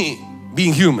 me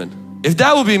being human, if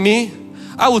that would be me,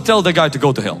 I would tell the guy to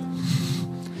go to hell.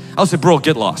 I'll say, bro,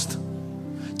 get lost.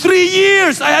 3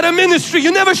 years I had a ministry,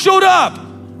 you never showed up.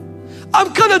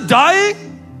 I'm kind of dying.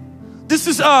 This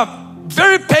is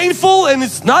very painful and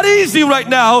it's not easy right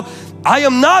now.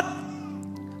 I'm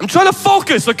trying to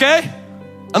focus, okay?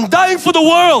 I'm dying for the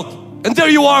world. And there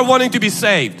you are wanting to be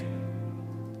saved.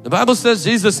 The Bible says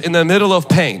Jesus, in the middle of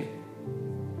pain,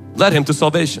 led him to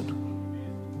salvation.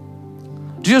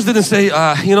 Jesus didn't say,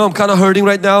 you know, I'm kind of hurting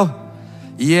right now.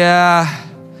 Yeah,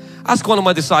 ask one of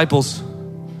my disciples.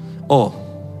 Oh,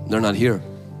 they're not here.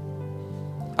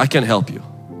 I can't help you.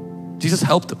 Jesus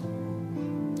helped them.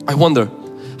 I wonder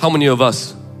how many of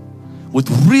us would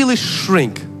really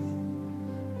shrink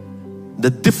the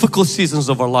difficult seasons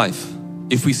of our life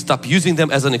if we stop using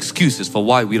them as an excuses for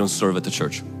why we don't serve at the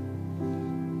church,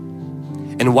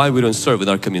 and why we don't serve with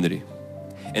our community,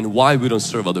 and why we don't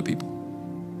serve other people.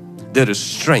 There is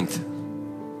strength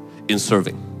in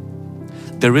serving.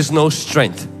 There is no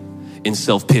strength in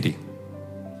self-pity.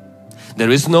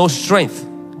 There is no strength,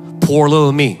 poor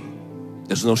little me.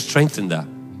 There's no strength in that.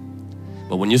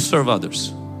 But when you serve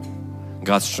others,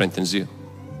 God strengthens you.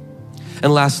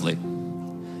 And lastly,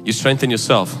 you strengthen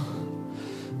yourself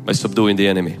by subduing the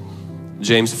enemy.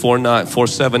 James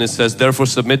 4:7, it says, therefore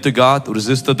submit to God,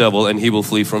 resist the devil, and he will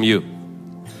flee from you.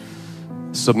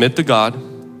 Submit to God,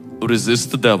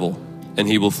 resist the devil, and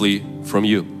he will flee from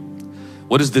you.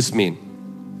 What does this mean?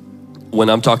 When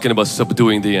I'm talking about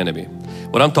subduing the enemy,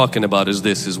 what I'm talking about is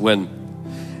this, is when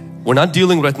we're not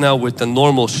dealing right now with the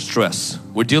normal stress.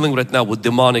 We're dealing right now with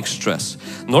demonic stress.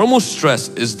 Normal stress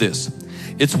is this.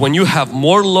 It's when you have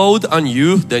more load on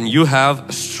you than you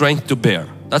have strength to bear.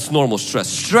 That's normal stress.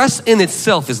 Stress in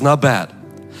itself is not bad.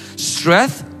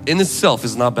 Stress in itself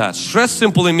is not bad. Stress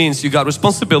simply means you got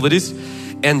responsibilities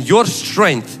and your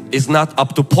strength is not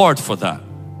up to par for that.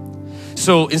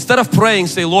 So instead of praying,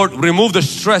 say, Lord, remove the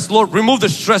stress. Lord, remove the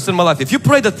stress in my life. If you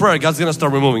pray that prayer, God's gonna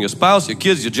start removing your spouse, your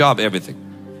kids, your job, everything.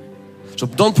 So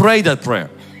don't pray that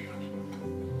prayer.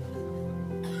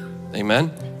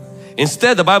 Amen.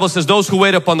 Instead, the Bible says those who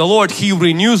wait upon the Lord, He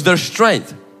renews their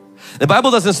strength. The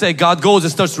Bible doesn't say God goes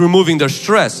and starts removing their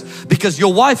stress, because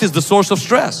your wife is the source of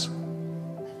stress.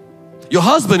 Your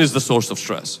husband is the source of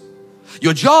stress.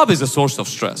 Your job is a source of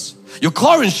stress. Your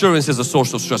car insurance is a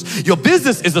source of stress. Your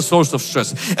business is a source of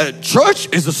stress. Church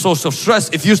is a source of stress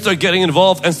if you start getting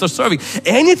involved and start serving.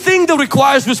 Anything that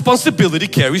requires responsibility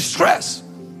carries stress.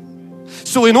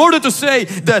 So in order to say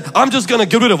that I'm just gonna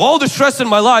get rid of all the stress in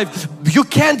my life, you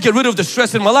can't get rid of the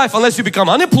stress in my life unless you become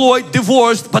unemployed,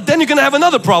 divorced, but then you're gonna have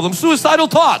another problem, suicidal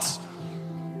thoughts.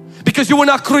 Because you were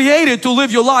not created to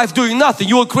live your life doing nothing.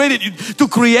 You were created to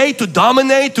create, to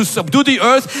dominate, to subdue the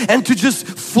earth, and to just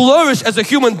flourish as a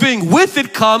human being. With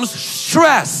it comes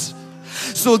stress.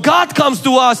 So God comes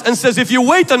to us and says, if you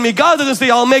wait on me, God doesn't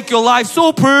say, I'll make your life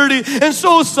so pretty and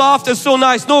so soft and so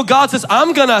nice. No, God says,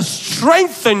 I'm gonna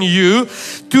strengthen you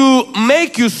to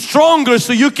make you stronger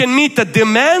so you can meet the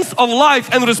demands of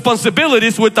life and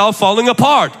responsibilities without falling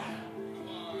apart.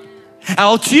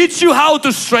 I'll teach you how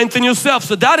to strengthen yourself.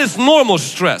 So that is normal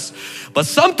stress. But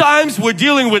sometimes we're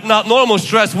dealing with not normal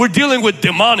stress, we're dealing with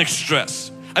demonic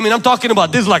stress. I mean, I'm talking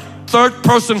about this like third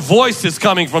person voices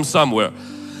coming from somewhere.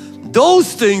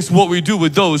 Those things, what we do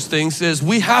with those things is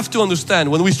we have to understand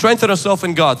when we strengthen ourselves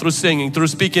in God through singing, through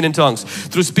speaking in tongues,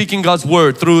 through speaking God's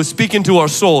word, through speaking to our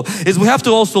soul, is we have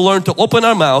to also learn to open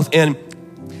our mouth. And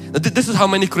this is how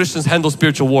many Christians handle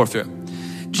spiritual warfare.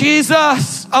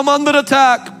 Jesus, I'm under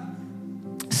attack.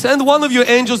 Send one of your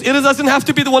angels. It doesn't have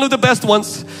to be the one of the best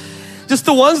ones. Just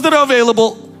the ones that are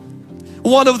available.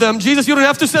 One of them. Jesus, you don't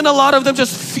have to send a lot of them.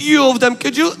 Just few of them.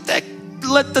 Could you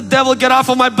let the devil get off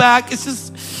of my back?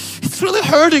 It's really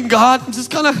hurting, God. Just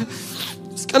kind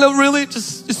of really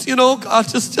you know, God,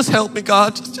 just help me,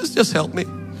 God. Just help me.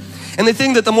 And they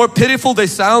think that the more pitiful they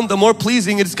sound, the more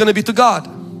pleasing it's going to be to God.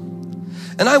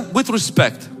 And with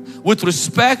respect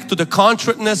to the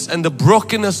contriteness and the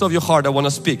brokenness of your heart, I want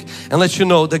to speak and let you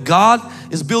know that God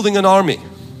is building an army.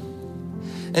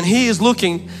 And He is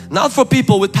looking not for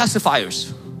people with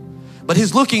pacifiers, but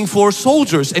He's looking for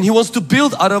soldiers, and He wants to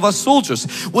build out of us soldiers.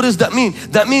 What does that mean?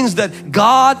 That means that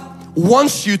God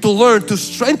wants you to learn to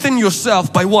strengthen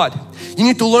yourself by what? You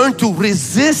need to learn to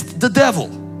resist the devil.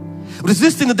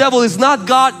 Resisting the devil is not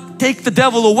God take the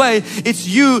devil away. It's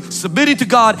you submitting to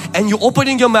God and you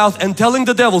opening your mouth and telling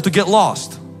the devil to get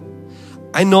lost.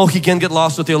 I know he can get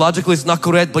lost, so theologically it's not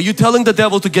correct, but you're telling the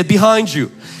devil to get behind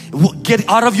you. Get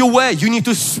out of your way. You need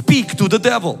to speak to the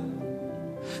devil.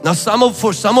 Now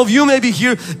for some of you maybe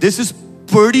here, this is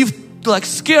pretty like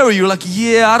scary. You're like,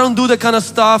 yeah, I don't do that kind of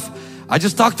stuff. I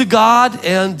just talk to God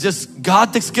and just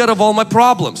God takes care of all my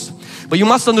problems. But you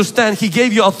must understand, He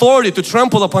gave you authority to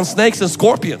trample upon snakes and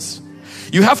scorpions.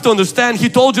 You have to understand, He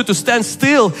told you to stand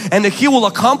still and that He will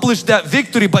accomplish that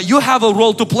victory, but you have a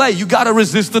role to play. You got to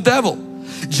resist the devil.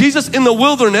 Jesus in the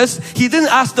wilderness, He didn't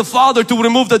ask the Father to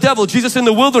remove the devil. Jesus in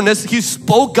the wilderness, He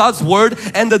spoke God's word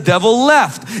and the devil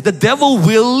left. The devil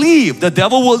will leave. The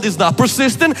devil is not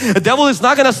persistent. The devil is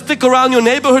not going to stick around your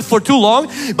neighborhood for too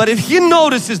long. But if he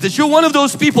notices that you're one of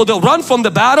those people that run from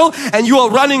the battle and you are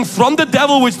running from the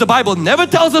devil, which the Bible never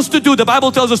tells us to do. The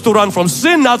Bible tells us to run from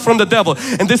sin, not from the devil.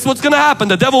 And this is what's going to happen.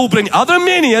 The devil will bring other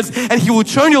minions and he will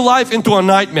turn your life into a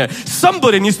nightmare.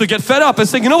 Somebody needs to get fed up and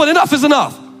say, you know what, enough is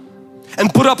enough.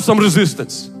 And put up some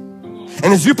resistance. And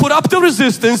as you put up the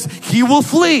resistance, he will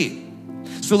flee.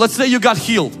 So let's say you got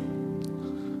healed.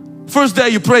 First day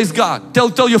you praise God.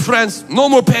 Tell your friends, no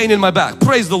more pain in my back.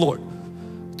 Praise the Lord.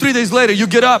 3 days later you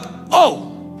get up.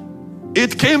 Oh,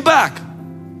 it came back.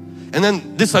 And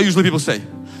then this is how usually people say,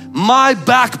 my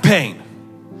back pain.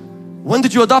 When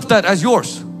did you adopt that as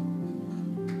yours?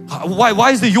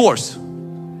 Why is it yours?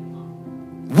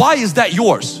 Why is that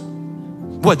yours?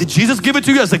 What, did Jesus give it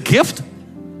to you as a gift?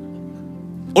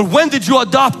 Or when did you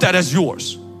adopt that as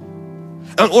yours?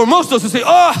 Or most of us will say,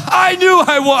 oh, I knew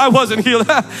I wasn't healed.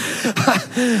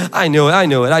 I knew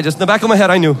it. I just, in the back of my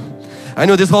head, I knew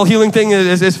this whole healing thing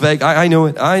is fake. I knew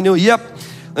it. Yep.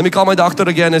 Let me call my doctor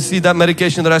again and see that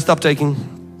medication that I stopped taking.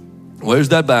 Where's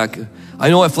that back? I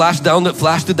know I flashed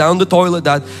it down the toilet,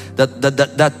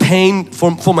 that pain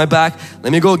for my back.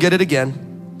 Let me go get it again.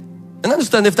 And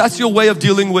understand, if that's your way of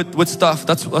dealing with stuff,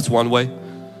 that's one way.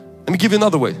 Let me give you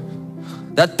another way.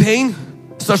 That pain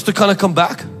starts to kind of come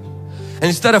back. And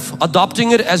instead of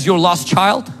adopting it as your lost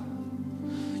child,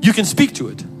 you can speak to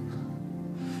it.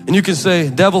 And you can say,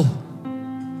 devil,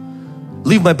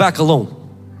 leave my back alone.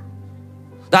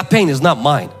 That pain is not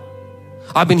mine.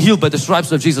 I've been healed by the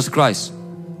stripes of Jesus Christ.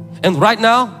 And right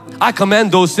now, I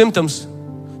command those symptoms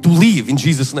to leave in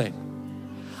Jesus' name.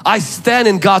 I stand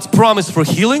in God's promise for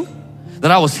healing. That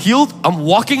I was healed, I'm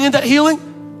walking in that healing,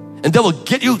 and devil,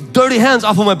 get your dirty hands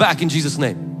off of my back in Jesus'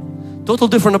 name. Total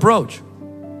different approach.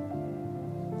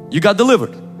 You got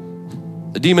delivered.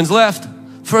 The demons left.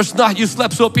 First night you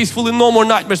slept so peacefully, no more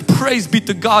nightmares. Praise be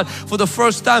to God. For the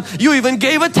first time you even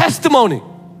gave a testimony.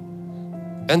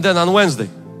 And then on Wednesday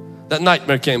that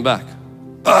nightmare came back.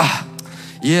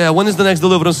 Yeah, when is the next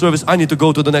deliverance service? I need to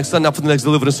go to the next, sign up for the next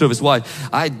deliverance service. Why?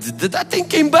 That thing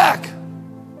came back.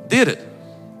 Did it?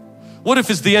 What if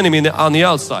it's the enemy on the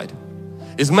outside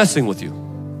is messing with you?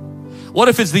 What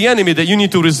if it's the enemy that you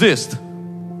need to resist?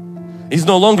 He's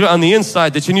no longer on the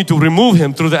inside, that you need to remove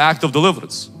him through the act of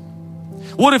deliverance.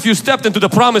 What if you stepped into the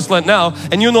promised land now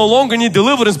and you no longer need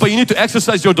deliverance, but you need to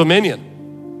exercise your dominion?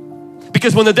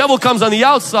 Because when the devil comes on the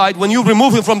outside, when you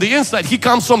remove him from the inside, he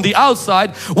comes from the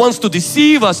outside, wants to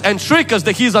deceive us and trick us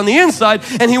that he's on the inside,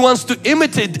 and he wants to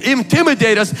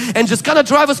intimidate us and just kind of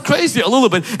drive us crazy a little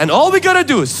bit. And all we got to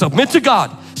do is submit to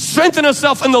God, strengthen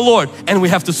ourselves in the Lord, and we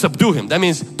have to subdue him. That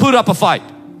means put up a fight.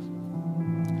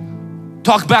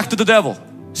 Talk back to the devil.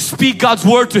 Speak God's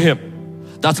word to him.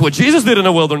 That's what Jesus did in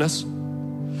the wilderness.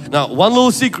 Now, one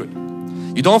little secret.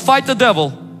 You don't fight the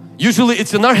devil. Usually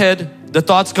it's in our head. The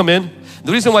thoughts come in.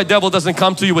 The reason why devil doesn't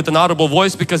come to you with an audible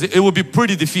voice, because it would be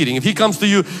pretty defeating. If he comes to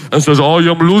you and says, "I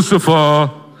am Lucifer,"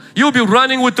 you'll be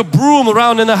running with the broom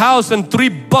around in the house and 3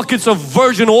 buckets of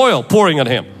virgin oil pouring on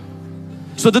him.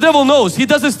 So the devil knows he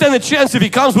doesn't stand a chance if he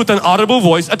comes with an audible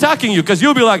voice attacking you, because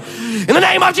you'll be like, "In the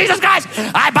name of Jesus Christ,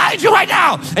 I bind you right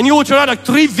now." And you will turn out like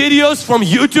 3 videos from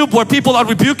YouTube where people are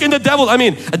rebuking the devil. I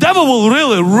mean, the devil will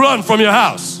really run from your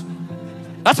house.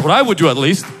 That's what I would do at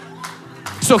least.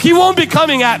 So he won't be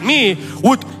coming at me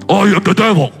with, "Oh, you're the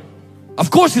devil."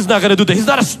 Of course he's not going to do that. He's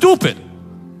not a stupid.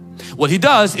 What he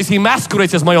does is he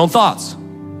masquerades as my own thoughts.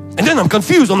 And then I'm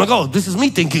confused. I'm like, "Oh, this is me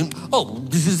thinking. Oh,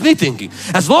 this is me thinking."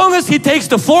 As long as he takes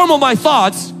the form of my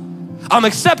thoughts, I'm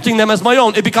accepting them as my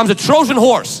own. It becomes a Trojan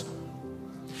horse.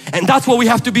 And that's why we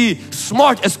have to be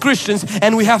smart as Christians,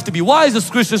 and we have to be wise as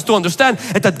Christians to understand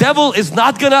that the devil is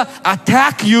not gonna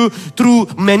attack you through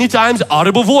many times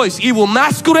audible voice. He will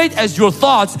masquerade as your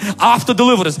thoughts after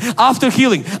deliverance, after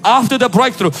healing, after the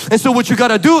breakthrough. And so what you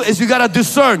gotta do is you gotta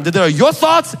discern that there are your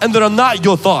thoughts and there are not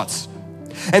your thoughts.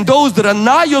 And those that are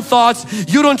not your thoughts,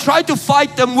 you don't try to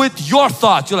fight them with your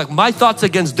thoughts. You're like, my thoughts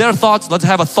against their thoughts, let's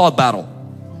have a thought battle.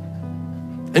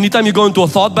 Anytime you go into a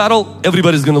thought battle,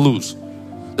 everybody's gonna lose.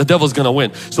 The devil's gonna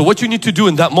win. So what you need to do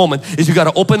in that moment is you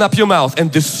gotta open up your mouth and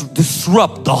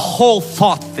disrupt the whole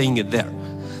thought thing in there.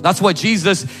 That's why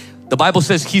Jesus, the Bible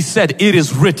says, he said, "It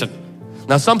is written."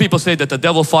 Now some people say that the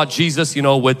devil fought Jesus, you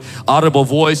know, with audible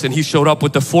voice and he showed up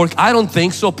with the fork. I don't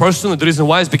think so personally. The reason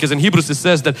why is because in Hebrews it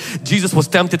says that Jesus was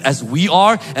tempted as we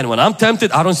are, and when I'm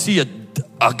tempted I don't see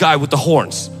a guy with the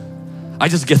horns. I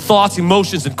just get thoughts,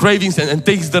 emotions and cravings and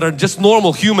things that are just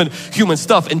normal human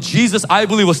stuff. And Jesus, I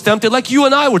believe, was tempted like you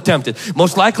and I were tempted.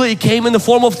 Most likely it came in the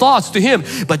form of thoughts to him.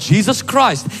 But Jesus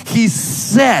Christ, he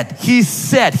said,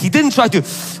 he didn't try to,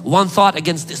 one thought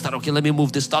against this thought. Okay, let me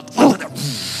move this thought.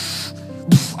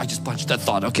 I just punched that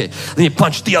thought. Okay, let me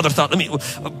punch the other thought. Let me, a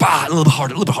little bit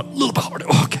harder, a little bit harder.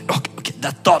 Okay.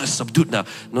 That thought is subdued now.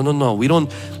 No. We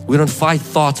don't fight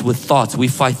thoughts with thoughts. We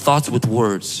fight thoughts with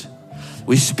words.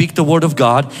 We speak the word of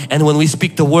God, and when we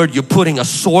speak the word, you're putting a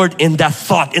sword in that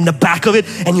thought, in the back of it,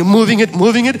 and you're moving it,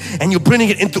 and you're bringing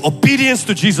it into obedience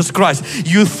to Jesus Christ.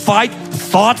 You fight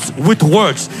thoughts with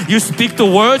words. You speak the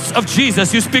words of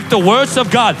Jesus, you speak the words of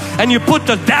God, and you put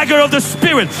the dagger of the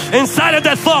Spirit inside of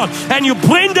that thought, and you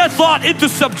bring that thought into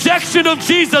subjection of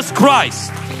Jesus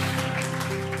Christ.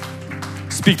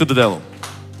 Speak to the devil.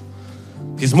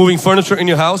 He's moving furniture in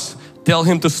your house. Tell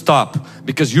him to stop,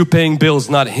 because you're paying bills,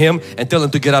 not him, and tell him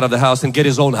to get out of the house and get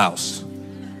his own house.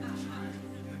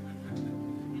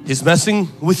 He's messing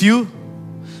with you,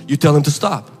 you tell him to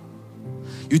stop.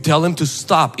 You tell him to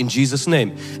stop in Jesus'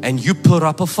 name, and you put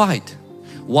up a fight.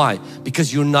 Why?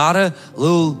 Because you're not a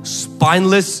little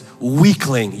spineless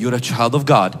weakling. You're a child of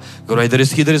God. Greater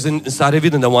is He that is inside of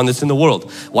you than the one that's in the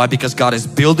world. Why? Because God is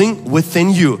building within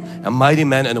you a mighty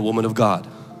man and a woman of God.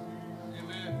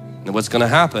 And what's going to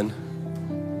happen?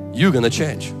 You're going to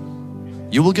change.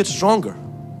 You will get stronger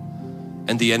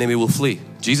and the enemy will flee.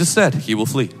 Jesus said he will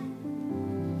flee.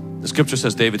 The scripture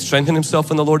says David strengthened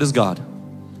himself in the Lord his God,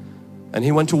 and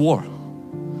he went to war.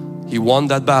 He won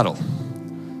that battle.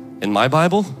 In my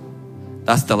Bible,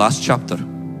 that's the last chapter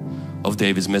of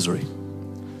David's misery.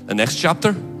 The next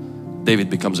chapter, David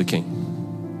becomes a king.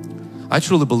 I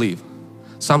truly believe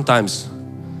sometimes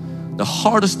the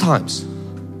hardest times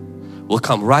will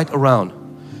come right around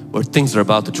where things are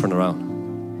about to turn around.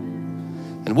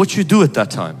 And what you do at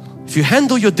that time, if you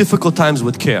handle your difficult times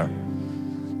with care,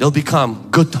 they'll become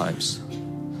good times.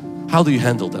 How do you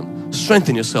handle them?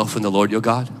 Strengthen yourself in the Lord your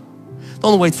God.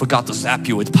 Don't wait for God to zap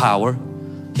you with power.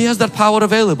 He has that power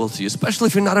available to you, especially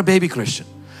if you're not a baby Christian.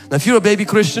 Now if you're a baby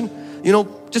Christian, you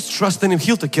know, just trust in Him,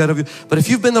 He'll take care of you. But if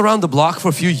you've been around the block for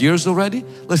a few years already,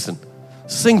 listen,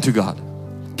 sing to God.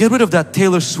 Get rid of that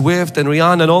Taylor Swift and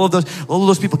Rihanna and all of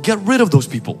those people. Get rid of those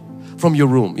people from your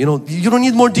room. You know, you don't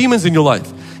need more demons in your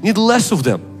life. You need less of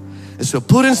them. And so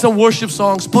put in some worship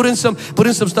songs, put in some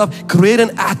stuff, create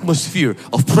an atmosphere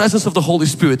of presence of the Holy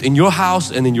Spirit in your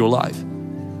house and in your life.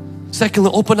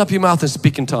 Secondly, open up your mouth and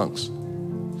speak in tongues.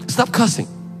 Stop cussing.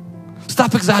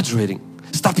 Stop exaggerating.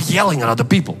 Stop yelling at other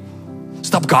people.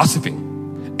 Stop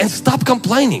gossiping. And stop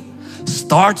complaining.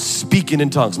 Start speaking in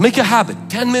tongues. Make a habit.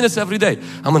 10 minutes every day.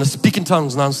 I'm going to speak in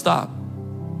tongues non-stop.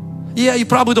 Yeah, you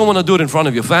probably don't want to do it in front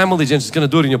of your family. You're just going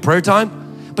to do it in your prayer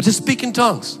time. But just speak in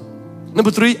tongues. Number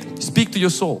 3, speak to your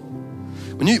soul.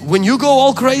 When you go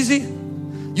all crazy,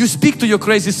 you speak to your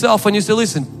crazy self and you say,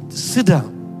 listen, sit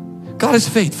down. God is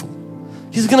faithful.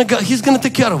 He's gonna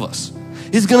take care of us.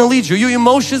 He's gonna lead you. Your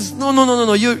emotions, no.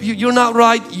 You're not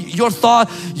right. Your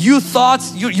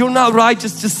thoughts, you're not right.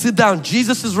 Just sit down.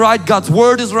 Jesus is right. God's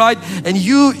word is right. And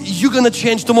you're gonna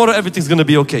change tomorrow. Everything's gonna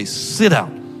be okay. Sit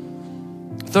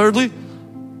down. Thirdly,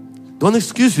 don't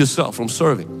excuse yourself from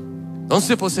serving. Don't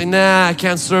simply say, nah, I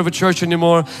can't serve a church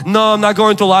anymore. No, I'm not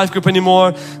going to life group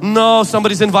anymore. No,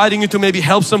 somebody's inviting you to maybe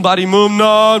help somebody move.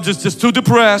 No, just too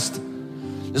depressed.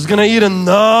 Just gonna eat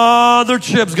another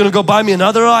chips, gonna go buy me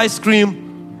another ice cream.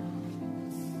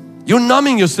 You're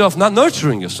numbing yourself, not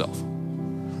nurturing yourself.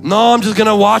 No, I'm just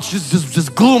gonna watch,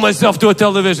 just glue myself to a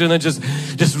television and just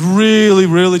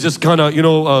really just kind of, you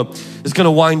know, just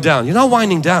gonna wind down. You're not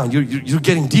winding down, you're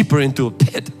getting deeper into a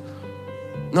pit.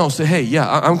 No, say, hey, yeah,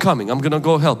 I'm coming. I'm gonna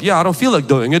go help. Yeah, I don't feel like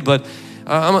doing it, but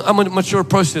I'm a mature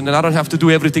person and I don't have to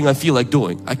do everything I feel like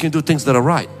doing. I can do things that are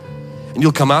right. And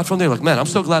you'll come out from there like, man, I'm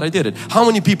so glad I did it. How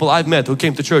many people I've met who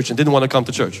came to church and didn't want to come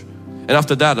to church? And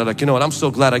after that, they're like, you know what, I'm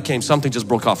so glad I came. Something just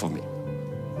broke off of me.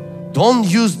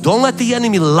 Don't let the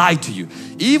enemy lie to you.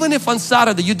 Even if on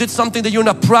Saturday you did something that you're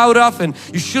not proud of and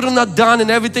you should have not done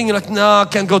and everything, you're like, no, I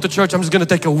can't go to church. I'm just gonna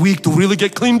take a week to really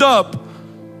get cleaned up.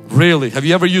 Really? Have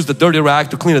you ever used a dirty rag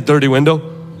to clean a dirty window?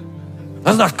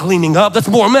 That's not cleaning up, that's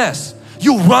more mess.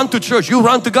 You run to church, you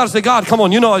run to God and say, God, come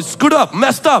on, you know, I screwed up,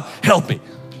 messed up, help me.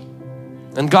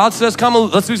 And God says, come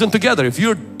on, let's reason together. If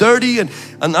you're dirty and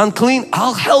unclean,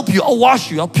 I'll help you, I'll wash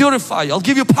you, I'll purify you, I'll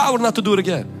give you power not to do it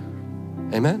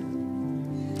again.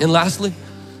 Amen? And lastly,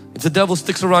 if the devil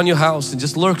sticks around your house and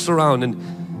just lurks around,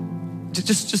 and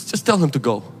just tell him to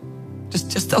go.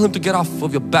 Just tell him to get off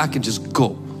of your back and just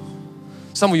go.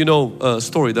 Some of you know a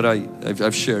story that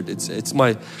I've shared. It's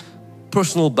my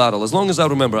personal battle. As long as I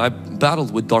remember, I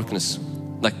battled with darkness,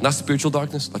 like not spiritual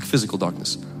darkness, like physical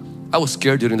darkness. I was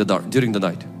scared during the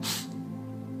night,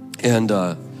 and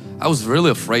I was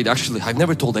really afraid. Actually, I've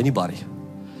never told anybody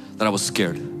that I was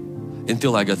scared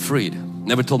until I got freed.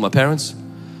 Never told my parents.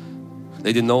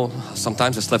 They didn't know.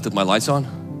 Sometimes I slept with my lights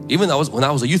on. Even when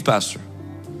I was a youth pastor.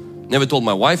 Never told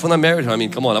my wife when I married her. I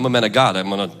mean, come on, I'm a man of God. I'm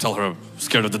gonna tell her I'm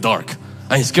scared of the dark.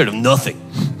 I ain't scared of nothing.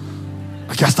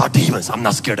 I cast out demons. I'm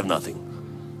not scared of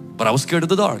nothing. But I was scared of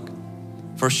the dark.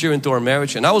 First year into our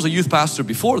marriage, and I was a youth pastor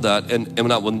before that, and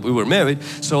not when we were married.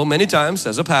 So many times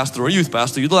as a pastor or a youth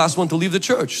pastor, you're the last one to leave the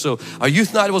church. So our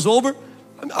youth night was over.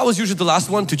 I was usually the last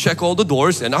one to check all the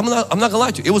doors, and I'm not gonna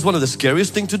lie to you, it was one of the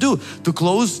scariest things to do, to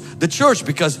close the church,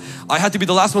 because I had to be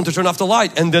the last one to turn off the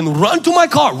light and then run to my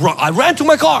car. I ran to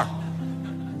my car.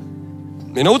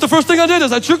 You know what the first thing I did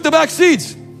is I took the back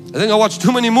seats. I think I watched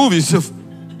too many movies of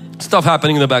stuff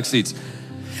happening in the back seats.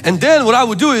 And then what I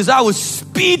would do is I would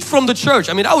speed from the church.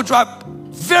 I mean, I would drive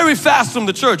very fast from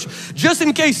the church, just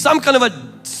in case some kind of a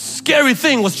scary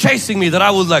thing was chasing me, that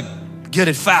I would like get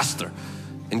it faster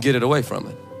and get it away from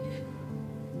it.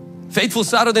 Faithful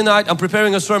Saturday night, I'm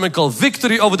preparing a sermon called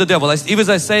Victory Over the Devil. Even as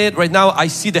I say it right now, I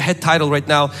see the head title right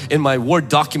now in my Word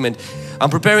document. I'm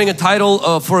preparing a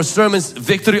title for a sermon,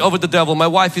 Victory Over the Devil. My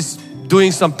wife is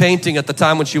doing some painting at the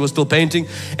time when she was still painting,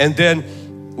 and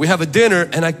then we have a dinner,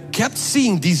 and I kept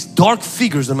seeing these dark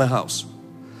figures in my house,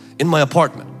 in my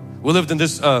apartment. We lived in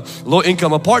this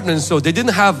low-income apartment, so they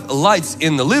didn't have lights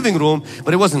in the living room,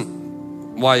 but it wasn't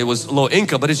why it was low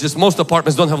income, but it's just most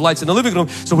apartments don't have lights in the living room.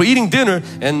 So we're eating dinner,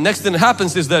 and next thing that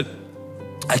happens is that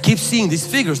I keep seeing these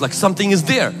figures like something is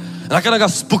there. And I kind of got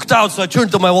spooked out, so I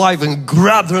turned to my wife and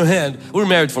grabbed her hand. We were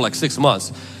married for like 6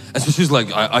 months. And so she's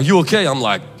like, are you okay? I'm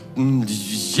like,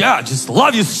 yeah, just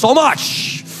love you so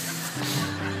much.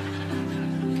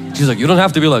 She's like, you don't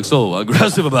have to be like so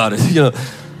aggressive about it, you know,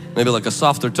 maybe like a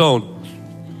softer tone.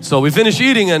 So we finish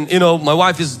eating, and you know, my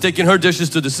wife is taking her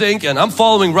dishes to the sink, and I'm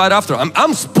following right after.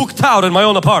 I'm spooked out in my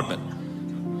own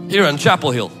apartment here on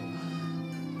Chapel Hill.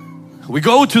 We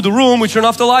go to the room, we turn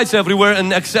off the lights everywhere,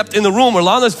 and except in the room where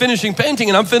Lana's finishing painting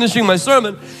and I'm finishing my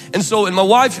sermon. And so, and my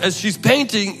wife, as she's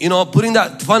painting, you know, putting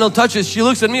that final touches, she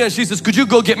looks at me and she says, could you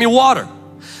go get me water?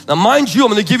 Now mind you,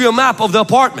 I'm going to give you a map of the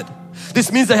apartment.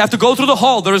 This means I have to go through the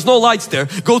hall, there is no lights there.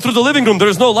 Go through the living room, there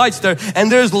is no lights there. And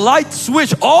there's light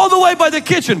switch all the way by the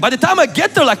kitchen. By the time I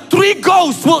get there, like 3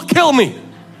 ghosts will kill me.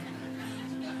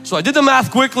 So I did the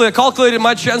math quickly, I calculated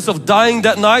my chance of dying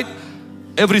that night.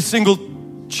 Every single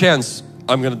chance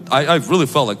I really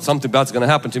felt like something bad's gonna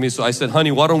happen to me. So I said,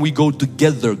 honey, why don't we go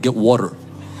together get water?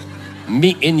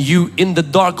 Me and you in the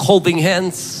dark holding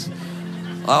hands.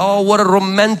 Oh, what a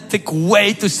romantic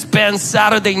way to spend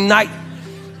Saturday night.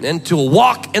 And to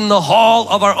walk in the hall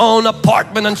of our own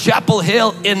apartment on Chapel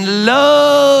Hill in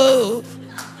love.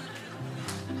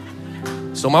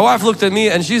 So my wife looked at me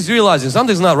and she's realizing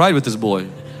something's not right with this boy.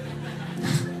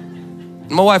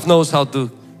 My wife knows how to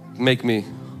make me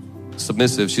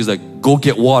submissive. She's like, go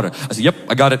get water. I said, yep,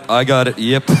 I got it,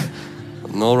 yep.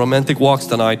 No romantic walks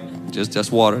tonight,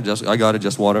 just water, I got it,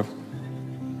 just water.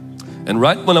 And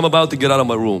right when I'm about to get out of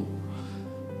my room,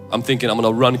 I'm thinking I'm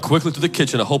gonna run quickly to the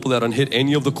kitchen. Hopefully I don't hit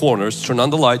any of the corners, turn on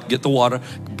the light, get the water,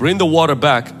 bring the water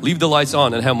back, leave the lights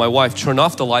on and have my wife turn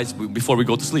off the lights before we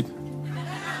go to sleep.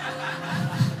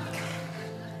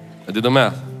 I did the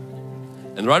math.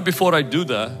 And right before I do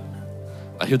that,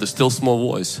 I hear the still small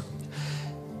voice.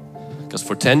 Because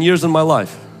for 10 years in my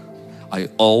life, I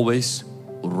always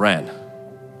ran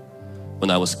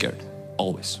when I was scared.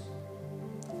 Always.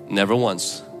 Never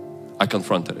once I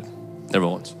confronted it. Never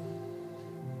once.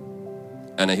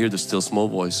 And I hear the still small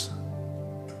voice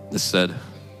that said,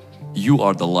 you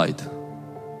are the light.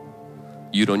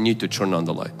 You don't need to turn on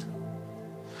the light.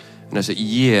 And I said,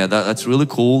 yeah, that's really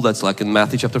cool. That's like in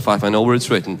Matthew chapter 5. I know where it's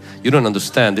written. You don't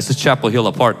understand. This is Chapel Hill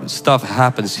apartment. Stuff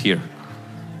happens here.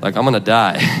 Like I'm gonna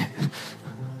die.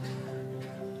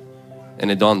 And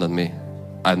it dawned on me,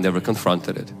 I've never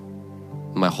confronted it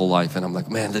my whole life. And I'm like,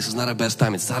 man, this is not a best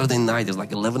time. It's Saturday night. It's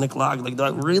like 11 o'clock. Like, do I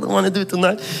really want to do it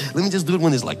tonight? Let me just do it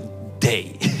when it's like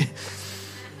day.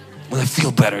 When I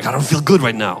feel better. I don't feel good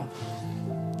right now.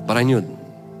 But I knew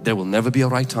there will never be a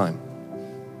right time.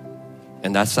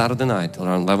 And that Saturday night,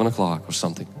 around 11 o'clock or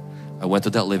something, I went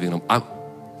to that living room.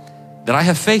 Did I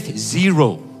have faith?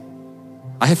 Zero.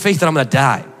 I had faith that I'm going to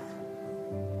die.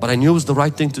 But I knew it was the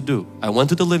right thing to do. I went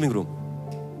to the living room.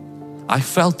 I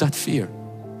felt that fear.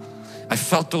 I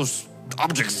felt those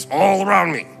objects all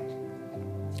around me.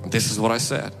 This is what I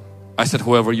said. I said,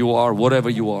 whoever you are, whatever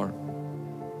you are,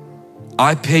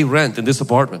 I pay rent in this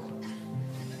apartment.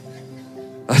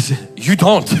 I said, you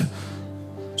don't.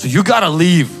 So you gotta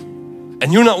leave.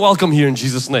 And you're not welcome here in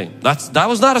Jesus' name. That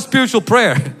was not a spiritual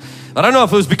prayer. I don't know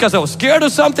if it was because I was scared or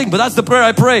something, but that's the prayer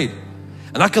I prayed.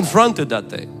 And I confronted that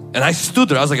day. And I stood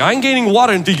there. I was like, I ain't getting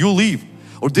water until you leave.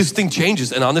 Or this thing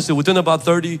changes. And honestly, within about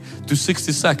 30 to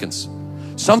 60 seconds,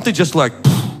 something just like,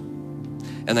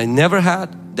 and I never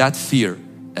had that fear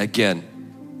again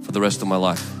for the rest of my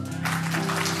life.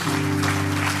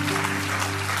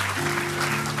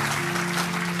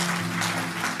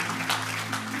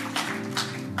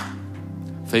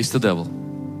 Face the devil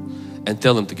and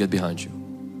tell him to get behind you.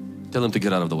 Tell him to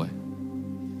get out of the way.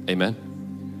 Amen.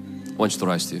 I want you to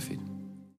rise to your feet.